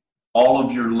likely, all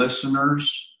of your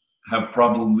listeners have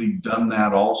probably done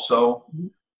that also.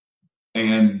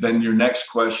 And then your next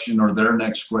question or their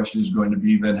next question is going to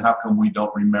be, then how come we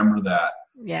don't remember that?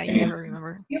 Yeah, you never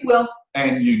remember. You will.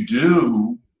 And you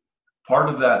do. Part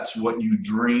of that's what you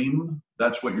dream.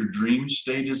 That's what your dream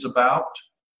state is about.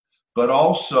 But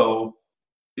also,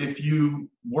 if you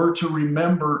were to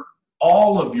remember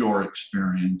all of your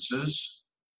experiences,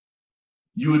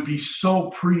 you would be so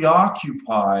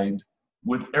preoccupied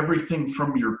with everything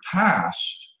from your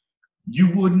past,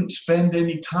 you wouldn't spend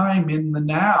any time in the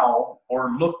now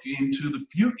or look into the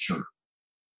future.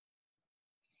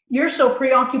 You're so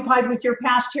preoccupied with your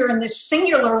past here in this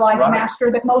singular life, right,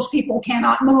 Master, that most people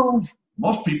cannot move.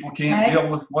 Most people can't deal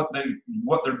with what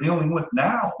they're dealing with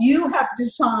now. You have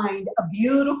designed a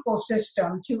beautiful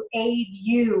system to aid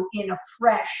you in a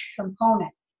fresh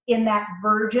component in that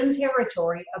virgin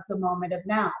territory of the moment of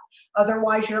now.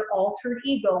 Otherwise, your altered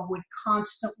ego would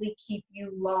constantly keep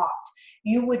you locked.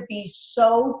 You would be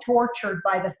so tortured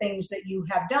by the things that you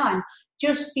have done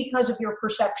just because of your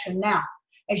perception now.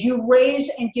 As you raise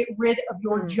and get rid of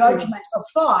your judgment of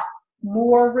thought,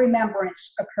 more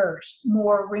remembrance occurs.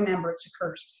 More remembrance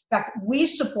occurs. In fact, we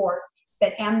support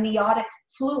that amniotic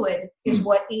fluid is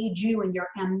what aids you in your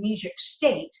amnesic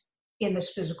state in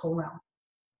this physical realm.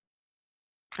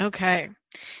 Okay.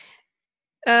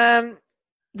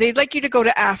 They'd like you to go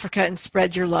to Africa and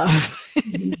spread your love.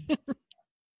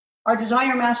 Our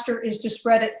desire, Master, is to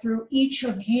spread it through each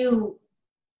of you.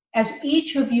 As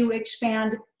each of you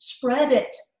expand, spread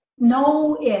it,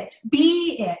 know it,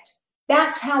 be it.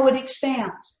 That's how it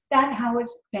expands. That's how it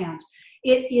expands.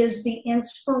 It is the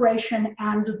inspiration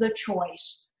and the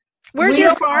choice. Where's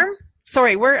your farm?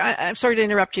 Sorry, I'm sorry to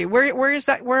interrupt you. Where is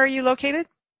that? Where are you located?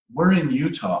 We're in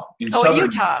Utah. Southern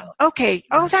Utah. Okay.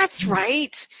 Oh, that's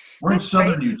right. We're in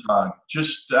southern Utah,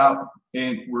 just out,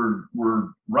 and we're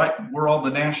right where all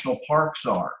the national parks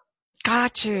are.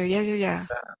 Got you. Yeah.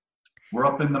 We're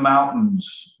up in the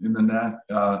mountains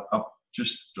up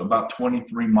just about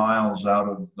 23 miles out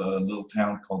of the little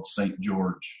town called St.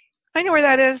 George. I know where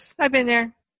that is. I've been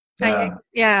there.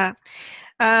 Yeah.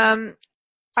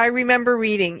 I remember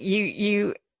reading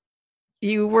you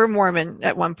were Mormon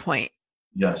at one point.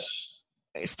 Yes.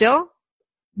 Still?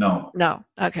 No. No.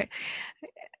 Okay.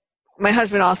 My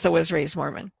husband also was raised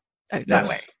Mormon that Yes.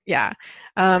 way. Yeah.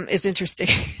 It's interesting.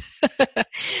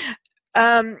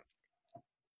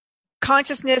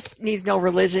 Consciousness needs no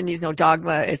religion, needs no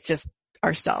dogma. It's just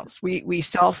ourselves. We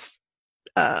self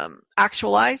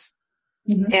actualize.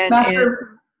 Mm-hmm. And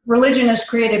Master, religion is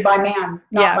created by man,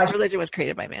 not by religion was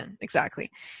created by man.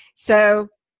 Exactly. So,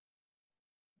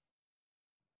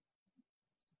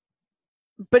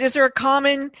 but is there a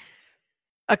common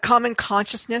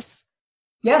consciousness?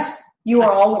 Yes, you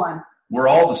are all one. We're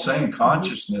all the same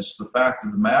consciousness. The fact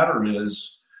of the matter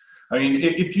is, I mean,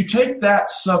 if you take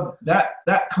that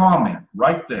comment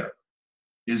right there,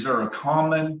 is there a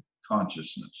common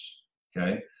consciousness?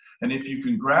 Okay. And if you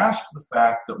can grasp the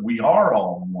fact that we are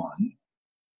all one,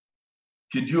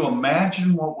 could you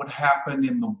imagine what would happen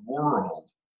in the world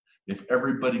if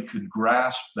everybody could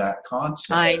grasp that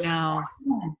concept? I know.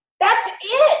 That's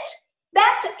it.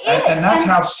 That's it. And that's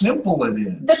how simple it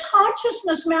is. The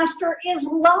consciousness, Master, is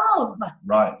love.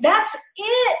 Right. That's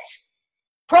it.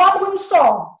 Problem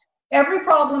solved. Every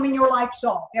problem in your life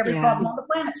solved. Every problem on the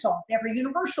planet solved. Every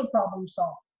universal problem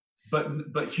solved.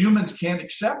 But humans can't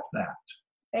accept that.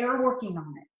 They are working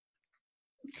on it.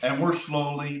 And we're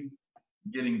slowly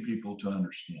getting people to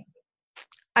understand it.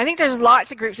 I think there's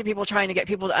lots of groups of people trying to get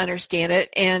people to understand it,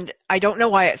 and I don't know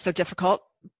why it's so difficult,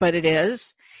 but it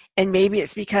is. And maybe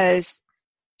it's because,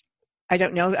 I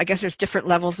don't know, I guess there's different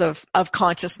levels of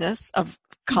consciousness, of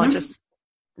conscious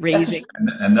raising.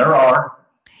 And there are.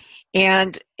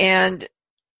 And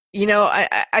you know,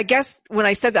 I guess when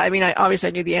I said that, I mean, I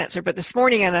knew the answer, but this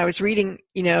morning, and I was reading,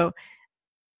 you know,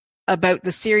 about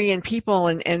the Syrian people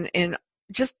and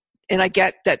I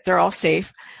get that they're all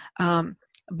safe.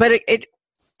 But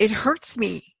it hurts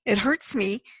me. It hurts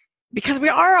me because we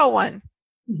are all one.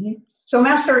 Mm-hmm. So,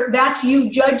 Master, that's you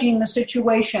judging the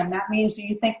situation. That means that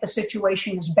you think the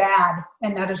situation is bad,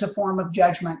 and that is a form of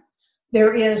judgment.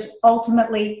 There is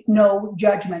ultimately no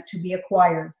judgment to be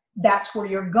acquired. That's where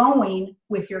you're going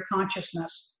with your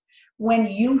consciousness. When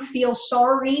you feel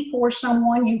sorry for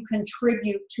someone, you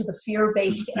contribute to the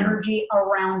fear-based energy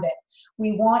around it.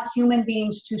 We want human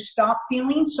beings to stop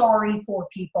feeling sorry for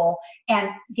people and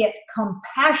get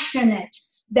compassionate.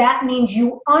 That means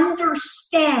you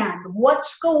understand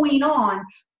what's going on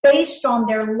based on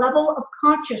their level of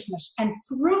consciousness. And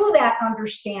through that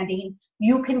understanding,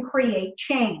 you can create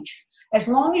change. As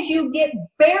long as you get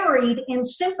buried in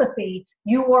sympathy,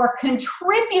 you are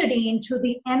contributing to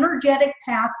the energetic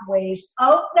pathways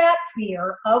of that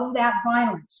fear, of that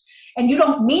violence. And you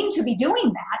don't mean to be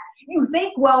doing that. You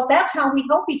think, well, that's how we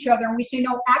help each other. And we say,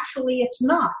 no, actually, it's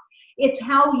not. It's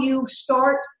how you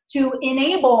start to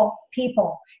enable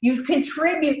people. You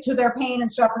contribute to their pain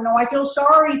and suffering. No, I feel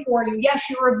sorry for you. Yes,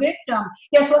 you're a victim.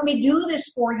 Yes, let me do this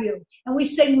for you. And we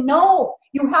say, no,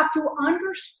 you have to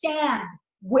understand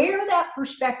where that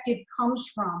perspective comes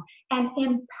from and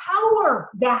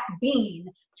empower that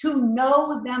being to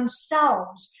know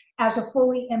themselves as a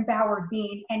fully empowered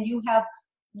being. And you have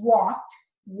walked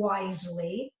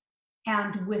wisely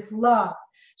and with love.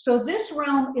 So this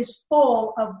realm is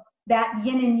full of that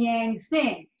yin and yang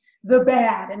thing, the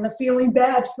bad and the feeling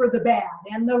bad for the bad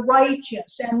and the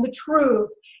righteous and the truth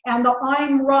and the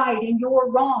I'm right and you're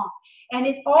wrong. And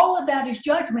all of that is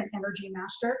judgment energy,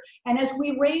 Master. And as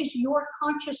we raise your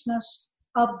consciousness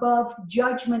above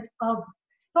judgment of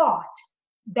thought,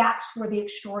 that's where the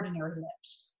extraordinary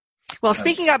lives. Well,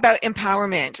 speaking about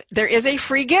empowerment, there is a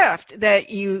free gift that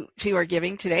you two are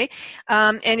giving today.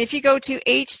 And if you go to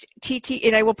HTT,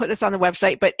 and I will put this on the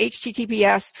website, but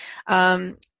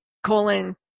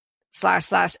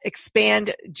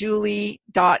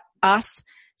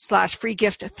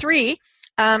https://expandjulie.us/free-gift-3.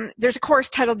 There's a course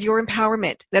titled Your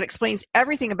Empowerment that explains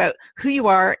everything about who you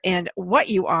are and what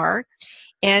you are.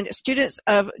 And students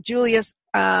of Julia's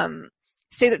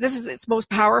say that this is its most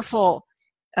powerful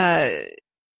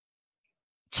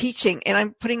teaching. And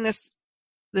I'm putting this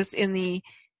in the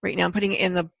right now. I'm putting it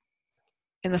in the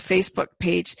Facebook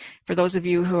page for those of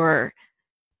you who are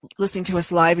listening to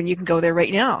us live, and you can go there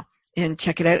right now and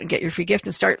check it out and get your free gift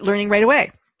and start learning right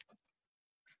away.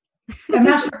 And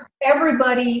Master,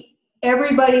 everybody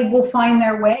will find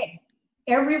their way.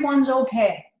 Everyone's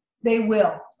okay. They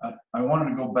will. I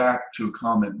wanted to go back to a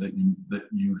comment that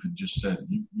you had just said.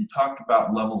 You talked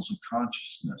about levels of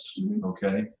consciousness,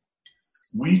 okay?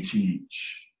 We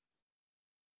teach,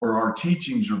 or our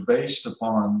teachings are based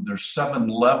upon, there's 7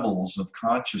 levels of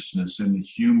consciousness in the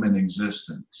human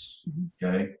existence,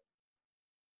 okay?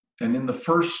 And in the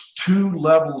first two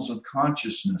levels of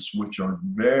consciousness, which are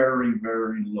very,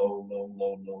 very low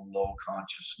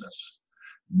consciousness,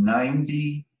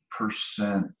 90%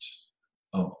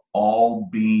 of all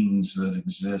beings that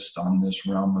exist on this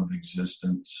realm of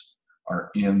existence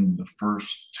are in the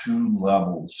first two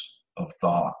levels of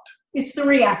thought. It's the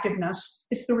reactiveness.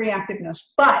 It's the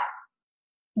reactiveness. But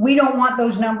we don't want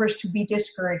those numbers to be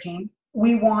discouraging.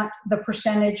 We want the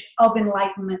percentage of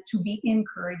enlightenment to be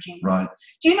encouraging. Right.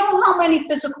 Do you know how many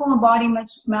physical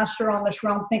embodiments, Master, on this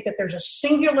realm think that there's a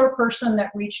singular person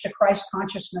that reached a Christ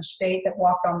consciousness state that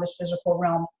walked on this physical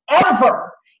realm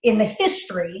ever in the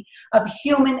history of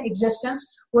human existence?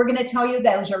 We're going to tell you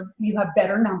you have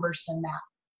better numbers than that.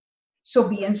 So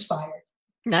be inspired.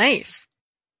 Nice.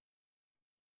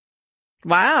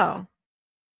 Wow.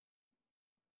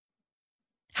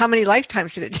 How many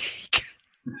lifetimes did it take?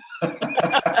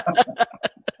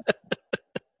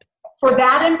 For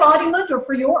that embodiment or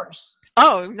for yours?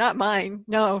 Oh, not mine.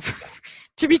 No.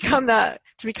 to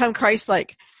become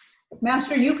Christ-like.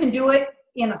 Master, you can do it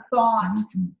in a thought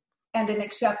and an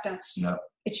acceptance. Yeah.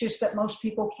 It's just that most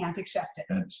people can't accept it.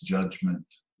 That's judgment.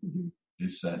 Mm-hmm.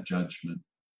 It's that judgment.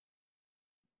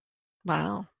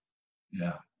 Wow.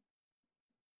 Yeah.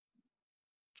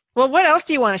 Well, what else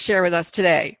do you want to share with us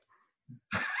today?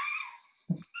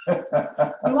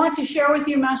 We want to share with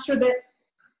you, Master,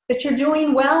 that you're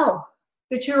doing well,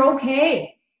 that you're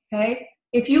okay. Okay?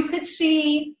 If you could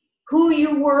see who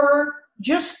you were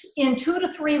just in 2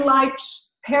 to 3 lives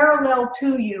parallel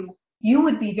to you, you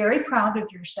would be very proud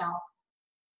of yourself.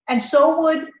 And so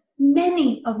would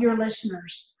many of your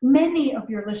listeners. Many of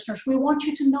your listeners. We want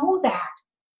you to know that.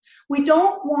 We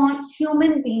don't want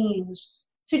human beings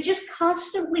to just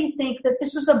constantly think that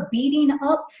this is a beating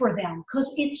up for them,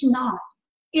 because it's not.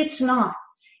 It's not.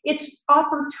 It's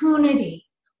opportunity.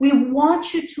 We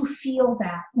want you to feel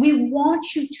that. We want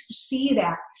you to see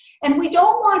that. And we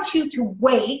don't want you to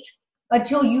wait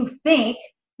until you think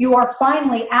you are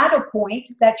finally at a point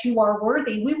that you are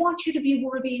worthy. We want you to be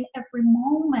worthy in every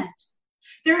moment.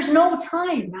 There's no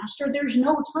time, Master. There's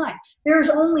no time. There's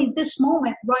only this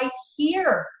moment right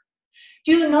here.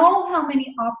 Do you know how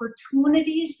many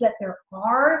opportunities that there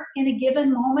are in a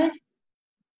given moment?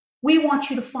 We want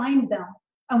you to find them,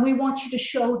 and we want you to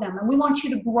show them, and we want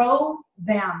you to grow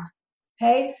them.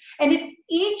 Okay? And if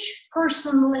each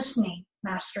person listening,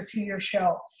 Master, to your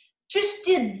show just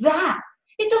did that,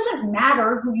 it doesn't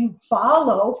matter who you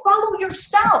follow. Follow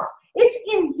yourself. It's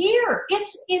in here.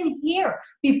 It's in here.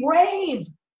 Be brave.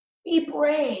 Be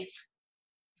brave.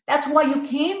 That's why you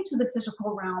came to the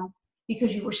physical realm,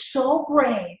 because you were so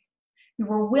brave. You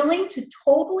were willing to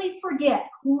totally forget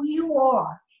who you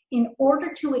are in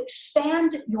order to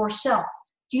expand yourself.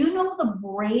 Do you know the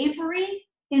bravery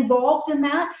involved in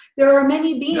that? There are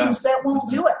many beings that won't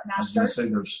do it, Master. I was going to say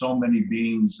there's so many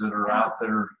beings that are out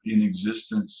there in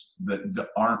existence that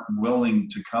aren't willing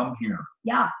to come here.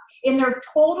 Yeah. In their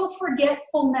total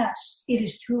forgetfulness, it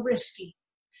is too risky.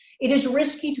 It is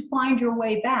risky to find your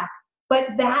way back.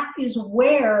 But that is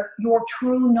where your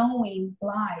true knowing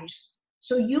lies.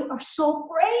 So you are so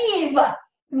brave.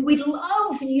 And we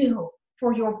love you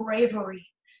for your bravery,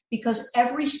 because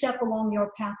every step along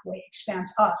your pathway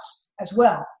expands us as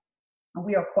well. And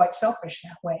we are quite selfish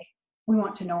that way. We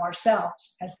want to know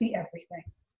ourselves as the everything.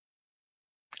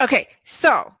 Okay,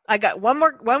 so I got one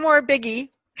more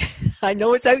biggie. I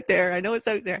know it's out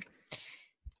there.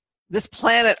 This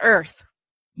planet Earth.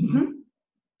 Mm-hmm.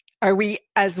 Are we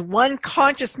as one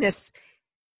consciousness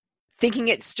thinking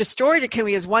it's destroyed, or can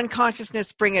we as one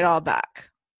consciousness bring it all back?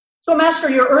 So, Master,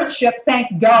 your Earth ship,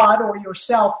 thank God, or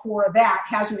yourself for that,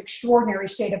 has an extraordinary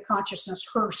state of consciousness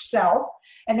herself.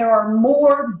 And there are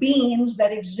more beings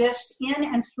that exist in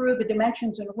and through the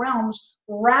dimensions and realms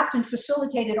wrapped and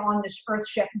facilitated on this Earth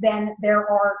ship than there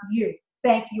are you.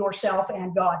 Thank yourself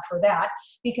and God for that,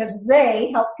 because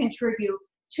they help contribute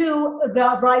to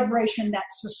the vibration that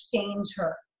sustains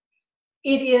her.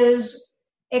 It is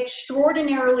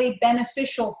extraordinarily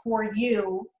beneficial for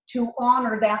you to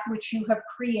honor that which you have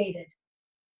created.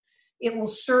 It will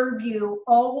serve you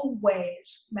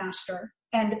always, Master.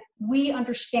 And we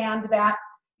understand that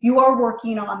you are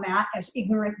working on that as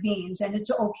ignorant beings, and it's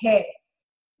okay.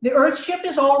 The Earth ship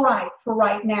is all right for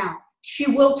right now. She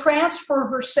will transfer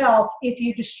herself. If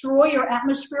you destroy your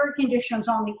atmospheric conditions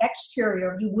on the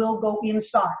exterior, you will go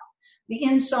inside. The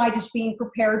inside is being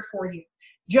prepared for you,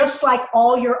 just like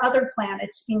all your other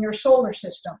planets in your solar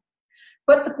system.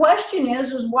 But the question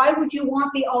is why would you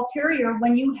want the ulterior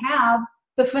when you have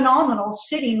the phenomenal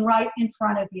sitting right in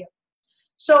front of you?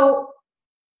 So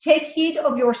take heed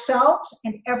of yourselves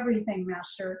and everything,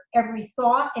 Master, every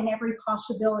thought and every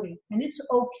possibility. And it's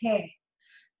okay.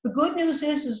 The good news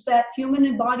is that human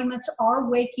embodiments are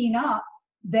waking up.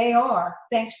 They are,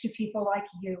 thanks to people like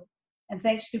you, and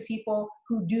thanks to people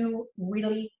who do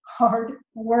really hard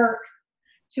work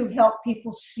to help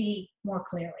people see more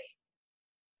clearly.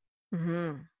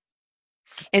 Mm-hmm.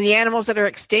 And the animals that are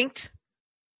extinct?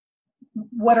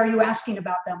 What are you asking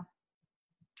about them?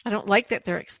 I don't like that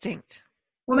they're extinct.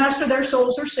 Well, Master, their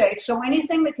souls are safe. So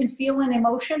anything that can feel an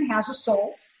emotion has a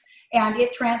soul, and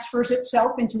it transfers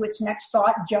itself into its next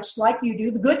thought just like you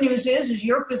do. The good news is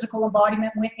your physical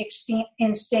embodiment went extinct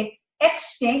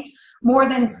more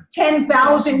than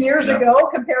 10,000 years ago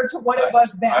compared to what it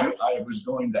was then. I was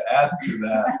going to add to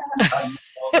that.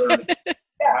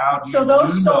 How do so you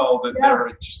those know that they're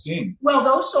extinct? Well,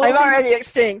 those souls... I'm already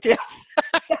extinct, yes.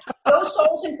 Those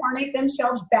souls incarnate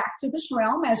themselves back to this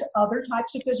realm as other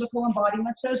types of physical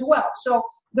embodiments as well. So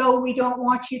though we don't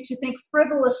want you to think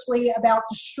frivolously about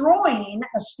destroying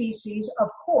a species, of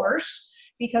course,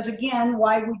 because again,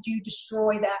 why would you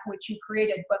destroy that which you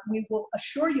created? But we will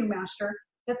assure you, Master,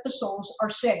 that the souls are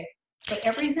safe. But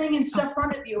everything in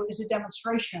front of you is a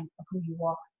demonstration of who you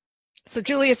are. So,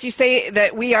 Julius, you say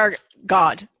that we are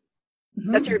God.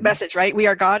 Mm-hmm. That's your message, right? We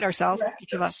are God ourselves, correct.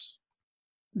 Each of us.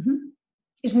 Mm-hmm.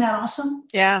 Isn't that awesome?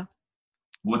 Yeah.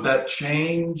 Would that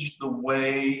change the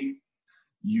way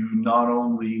you not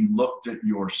only looked at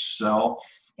yourself,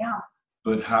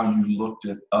 but how you looked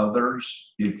at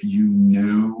others if you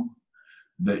knew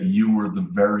that you were the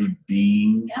very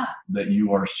being that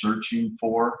you are searching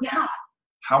for? Yeah.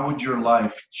 How would your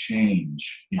life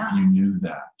change if you knew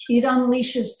that? It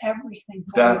unleashes everything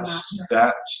for you, Master.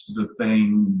 That's the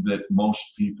thing that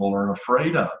most people are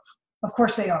afraid of. Of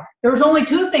course they are. There's only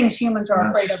two things humans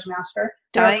are afraid of, Master.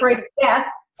 They're afraid of death,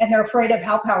 and they're afraid of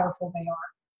how powerful they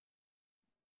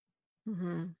are.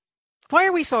 Mm-hmm. Why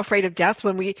are we so afraid of death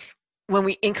when we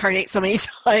incarnate so many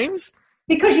times?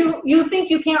 Because you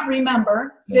think you can't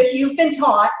remember, that you've been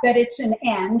taught that it's an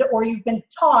end, or you've been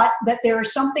taught that there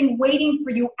is something waiting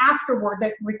for you afterward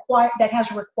that has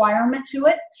requirement to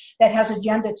it, that has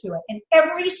agenda to it. And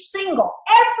every single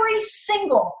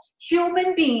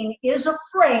human being is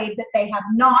afraid that they have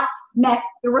not met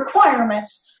the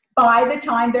requirements by the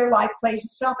time their life plays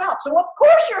itself out. So of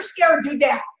course you're scared to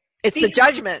death. It's the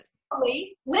judgment.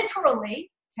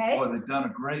 Literally, okay? Boy, they've done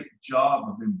a great job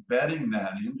of embedding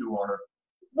that into our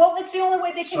Well, it's the only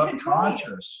way they can control you.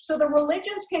 subconscious. So the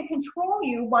religions can control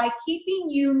you by keeping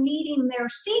you needing their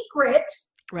secret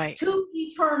to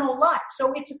eternal life.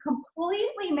 So it's a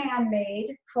completely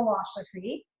man-made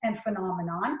philosophy and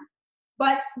phenomenon.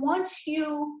 But once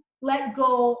you let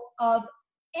go of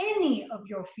any of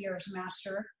your fears,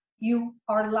 Master, you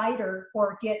are lighter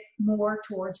or get more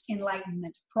towards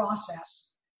enlightenment process.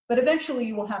 But eventually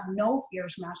you will have no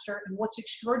fears, Master. And what's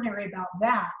extraordinary about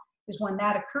that is when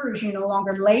that occurs, you no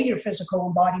longer lay your physical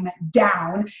embodiment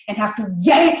down and have to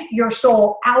yank your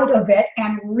soul out of it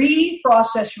and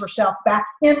reprocess yourself back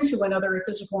into another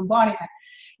physical embodiment.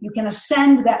 You can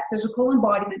ascend that physical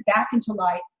embodiment back into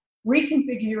light,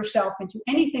 reconfigure yourself into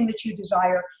anything that you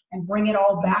desire, and bring it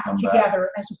all back together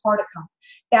as a particle.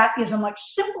 That is a much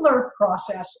simpler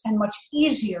process and much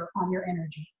easier on your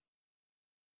energy.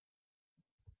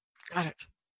 Got it.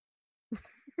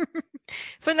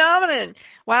 Phenomenon.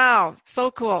 Wow.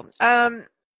 So cool.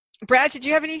 Brad, did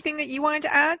you have anything that you wanted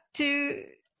to add to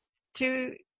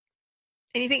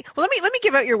anything? Well, let me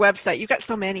give out your website. You've got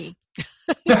so many.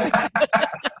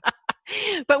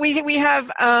 But we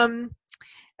have oh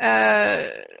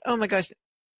my gosh.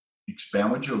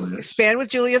 Expand with Julius.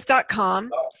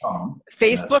 Expandwithjulius.com.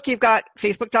 Facebook, you've got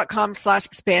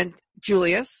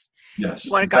facebook.com/expandjulius. Yes.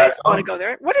 You want to go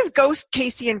there? What is Ghost,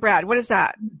 Kasey, and Brad? What is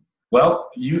that? Well,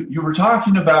 you were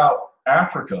talking about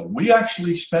Africa. We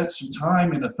actually spent some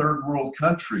time in a third world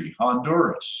country,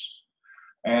 Honduras.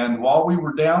 And while we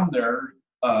were down there,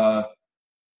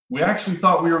 we actually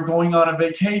thought we were going on a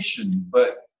vacation.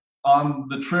 But on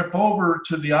the trip over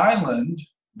to the island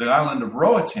of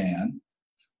Roatan,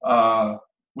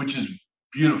 which is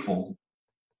beautiful,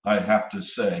 I have to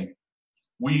say,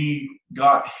 we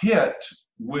got hit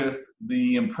with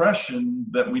the impression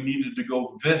that we needed to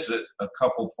go visit a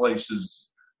couple places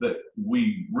that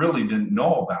we really didn't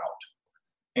know about.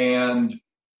 And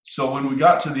so when we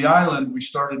got to the island, we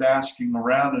started asking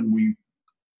around, and we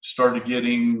started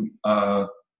getting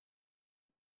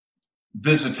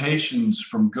visitations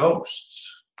from ghosts.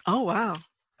 Oh, wow.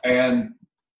 And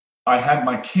I had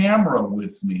my camera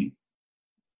with me,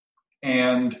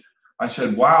 and I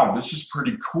said, wow, this is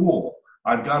pretty cool.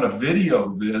 I've got to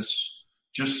video this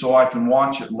just so I can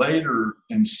watch it later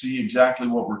and see exactly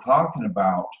what we're talking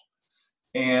about.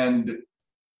 And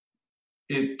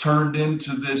it turned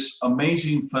into this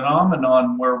amazing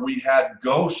phenomenon where we had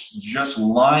ghosts just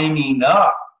lining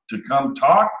up to come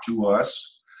talk to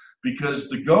us, because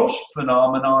the ghost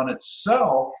phenomenon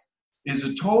itself is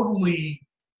a totally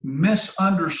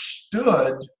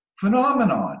misunderstood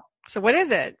phenomenon. So what is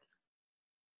it?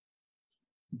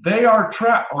 They are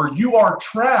trapped, or you are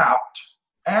trapped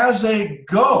as a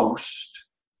ghost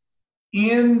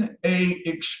in a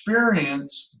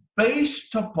experience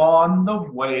based upon the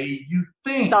way you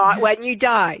think. Thought when you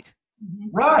died.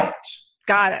 Right.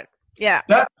 Got it. Yeah.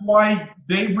 That's why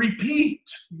they repeat.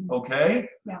 Okay?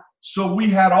 Yeah. So we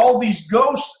had all these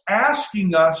ghosts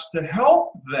asking us to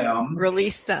help them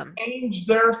Release them. change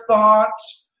their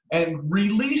thoughts and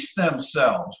release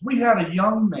themselves. We had a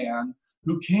young man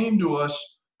who came to us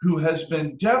who has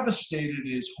been devastated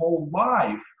his whole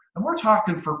life. And we're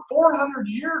talking for 400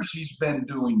 years he's been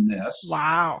doing this.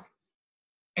 Wow.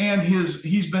 And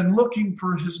he's been looking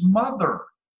for his mother.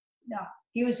 Yeah.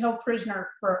 He was held prisoner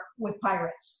with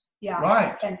pirates. Yeah.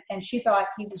 Right. And she thought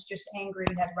he was just angry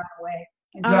and had run away.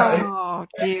 And Oh,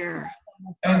 dear.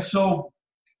 And so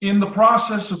in the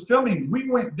process of filming,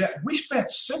 we spent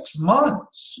 6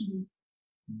 months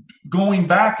going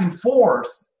back and forth.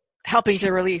 Helping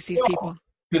to release these people.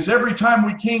 Because every time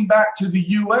we came back to the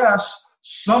U.S.,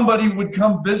 somebody would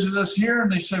come visit us here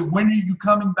and they say, when are you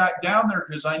coming back down there?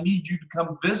 Because I need you to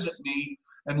come visit me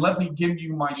and let me give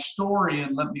you my story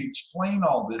and let me explain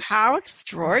all this. How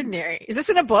extraordinary. Is this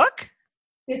in a book?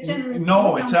 it's in.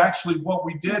 No, it's actually what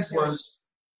we did was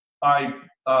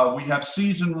we have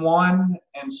season 1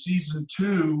 and season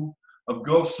 2 of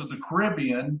Ghosts of the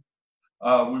Caribbean.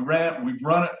 We've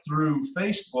run it through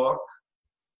Facebook,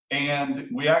 and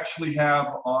we actually have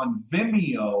on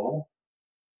Vimeo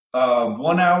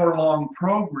 1 hour long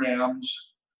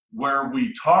programs where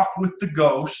we talk with the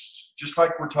ghosts, just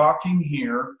like we're talking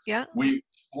here. Yeah. We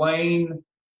explain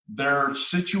their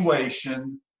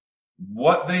situation,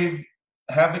 what they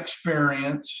have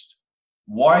experienced,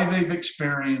 why they've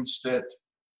experienced it,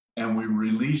 and we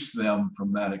release them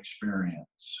from that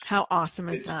experience. How awesome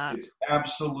is that? It's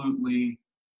absolutely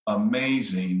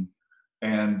amazing.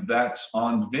 And that's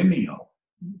on Vimeo,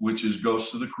 which is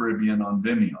Ghosts of the Caribbean on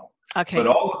Vimeo. Okay. But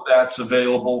all of that's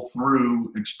available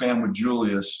through Expand with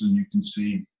Julius, and you can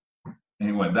see.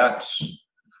 Anyway, that's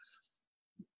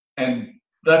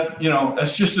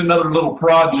just another little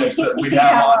project that we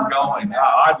have ongoing.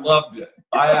 I loved it.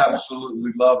 I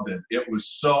absolutely loved it. It was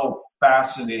so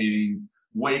fascinating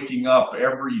waking up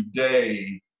every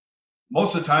day.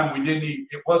 Most of the time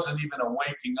it wasn't even a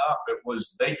waking up. It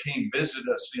was they came visit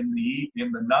us in the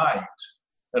night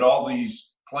at all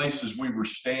these places we were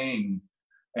staying.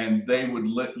 And they would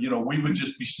we would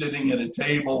just be sitting at a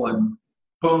table and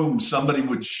boom, somebody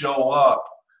would show up.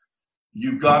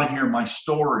 You've got to hear my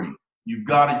story. You've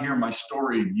got to hear my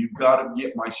story. You've got to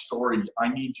get my story. I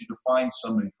need you to find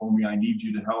somebody for me. I need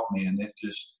you to help me. And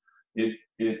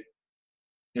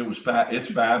it's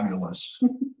fabulous.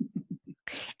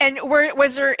 And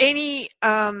was there any,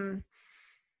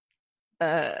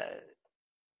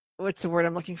 what's the word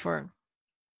I'm looking for?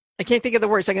 I can't think of the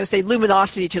words. I'm going to say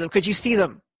luminosity to them. Could you see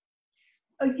them?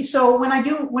 So when I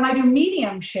do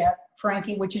mediumship,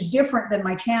 Frankie, which is different than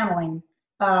my channeling,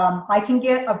 I can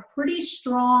get a pretty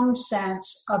strong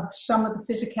sense of some of the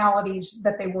physicalities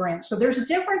that they were in. So there's a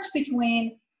difference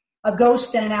between a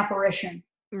ghost and an apparition.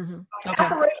 Mm-hmm. An Okay.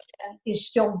 apparition is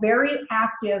still very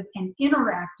active and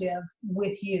interactive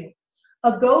with you.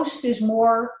 A ghost is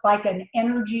more like an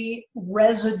energy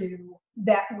residue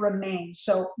that remains.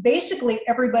 So basically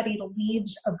everybody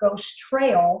leaves a ghost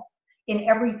trail in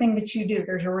everything that you do.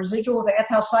 There's a residual,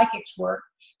 that's how psychics work.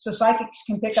 So psychics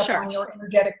can pick up Sure. on your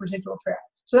energetic residual trail.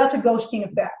 So that's a ghosting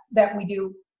effect that we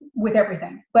do with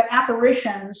everything. But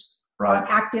apparitions are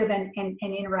active and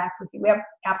interact with you. We have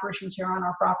apparitions here on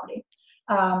our property.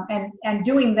 And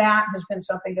doing that has been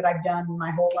something that I've done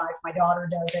my whole life. My daughter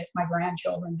does it. My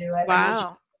grandchildren do it. Wow. And it's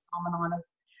a phenomenon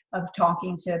of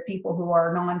talking to people who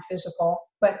are non-physical,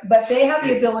 but they have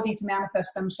the ability to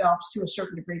manifest themselves to a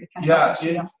certain degree to kind of help us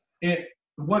see them.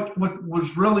 What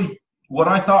was really what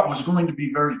I thought was going to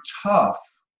be very tough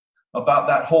about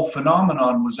that whole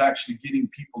phenomenon was actually getting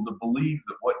people to believe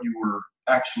that what you were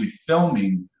actually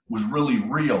filming was really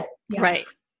real. Yeah. Right.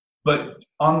 But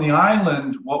on the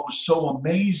island, what was so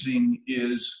amazing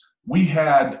is we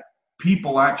had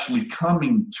people actually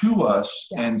coming to us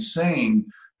and saying,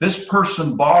 this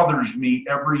person bothers me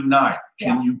every night.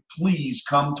 Can you please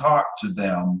come talk to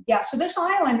them? Yeah, so this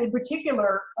island in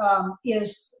particular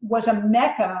was a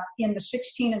mecca in the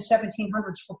 16 and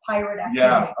 1700s for pirate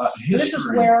activity. History. This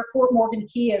is where Fort Morgan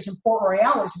Key is and Port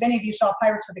Royal is. If any of you saw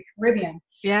Pirates of the Caribbean,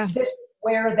 Yes.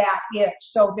 where that is.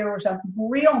 So there was a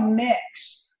real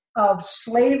mix of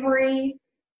slavery,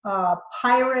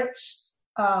 pirates,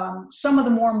 some of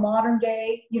the more modern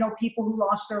day, people who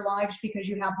lost their lives because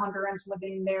you have Hondurans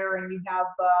living there and you have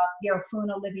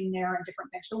Yarafuna living there and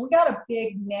different things. So we got a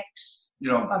big mix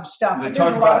of stuff. They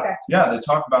talk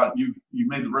about you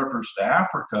made the reference to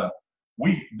Africa.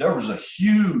 There was a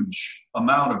huge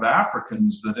amount of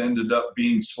Africans that ended up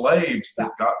being slaves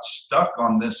that got stuck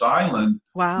on this island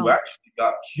who actually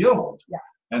got killed. Yeah.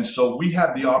 And so we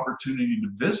had the opportunity to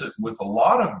visit with a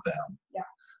lot of them,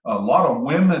 a lot of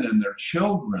women and their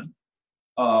children.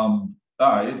 I'm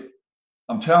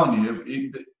telling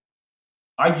you,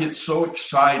 I get so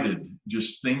excited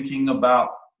just thinking about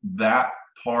that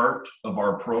part of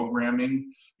our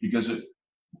programming because it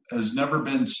has never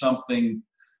been something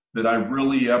that I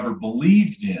really ever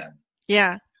believed in.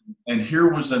 Yeah. And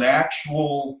here was an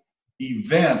actual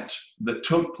event that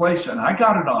took place, and I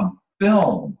got it on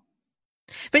film.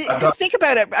 But just think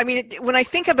about it. I mean, when I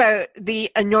think about the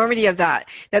enormity of that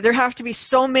there have to be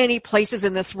so many places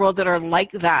in this world that are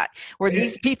like that, where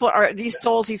these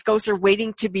souls, these ghosts are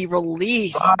waiting to be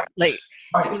released. Right.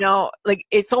 Like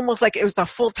it's almost like it was a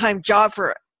full-time job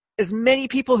for as many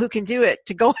people who can do it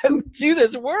to go out and do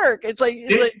this work.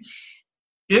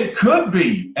 It could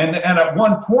be. And at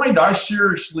one point I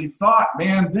seriously thought,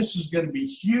 man, this is going to be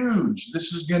huge.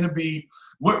 This is going to be,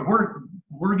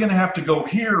 we're going to have to go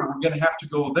here. We're going to have to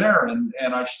go there. And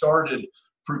I started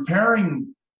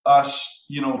preparing us,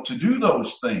 to do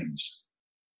those things.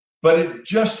 But it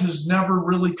just has never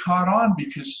really caught on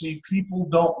because, see, people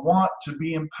don't want to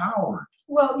be empowered.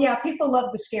 Well, yeah, people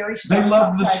love the scary stuff. They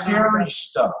love the scary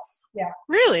stuff. Yeah.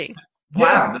 Really?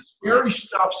 Yeah, the scary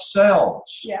stuff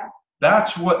sells. Yeah.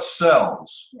 That's what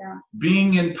sells. Yeah.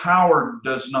 Being empowered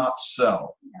does not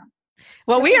sell. Yeah.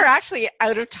 Well, we are actually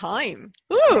out of time.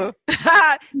 Ooh.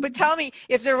 But tell me,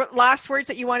 if there are last words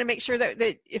that you want to make sure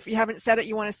that if you haven't said it,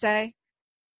 you want to say?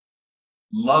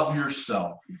 Love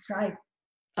yourself. That's right.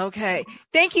 Okay.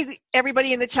 Thank you,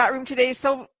 everybody in the chat room today.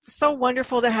 So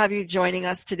wonderful to have you joining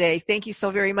us today. Thank you so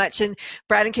very much. And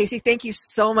Brad and Kasey, thank you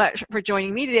so much for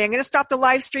joining me today. I'm going to stop the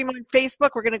live stream on Facebook.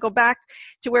 We're going to go back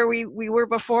to where we were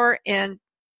before and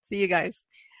see you guys.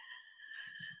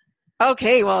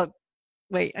 Okay. Well,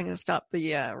 wait, I'm going to stop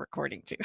the recording too.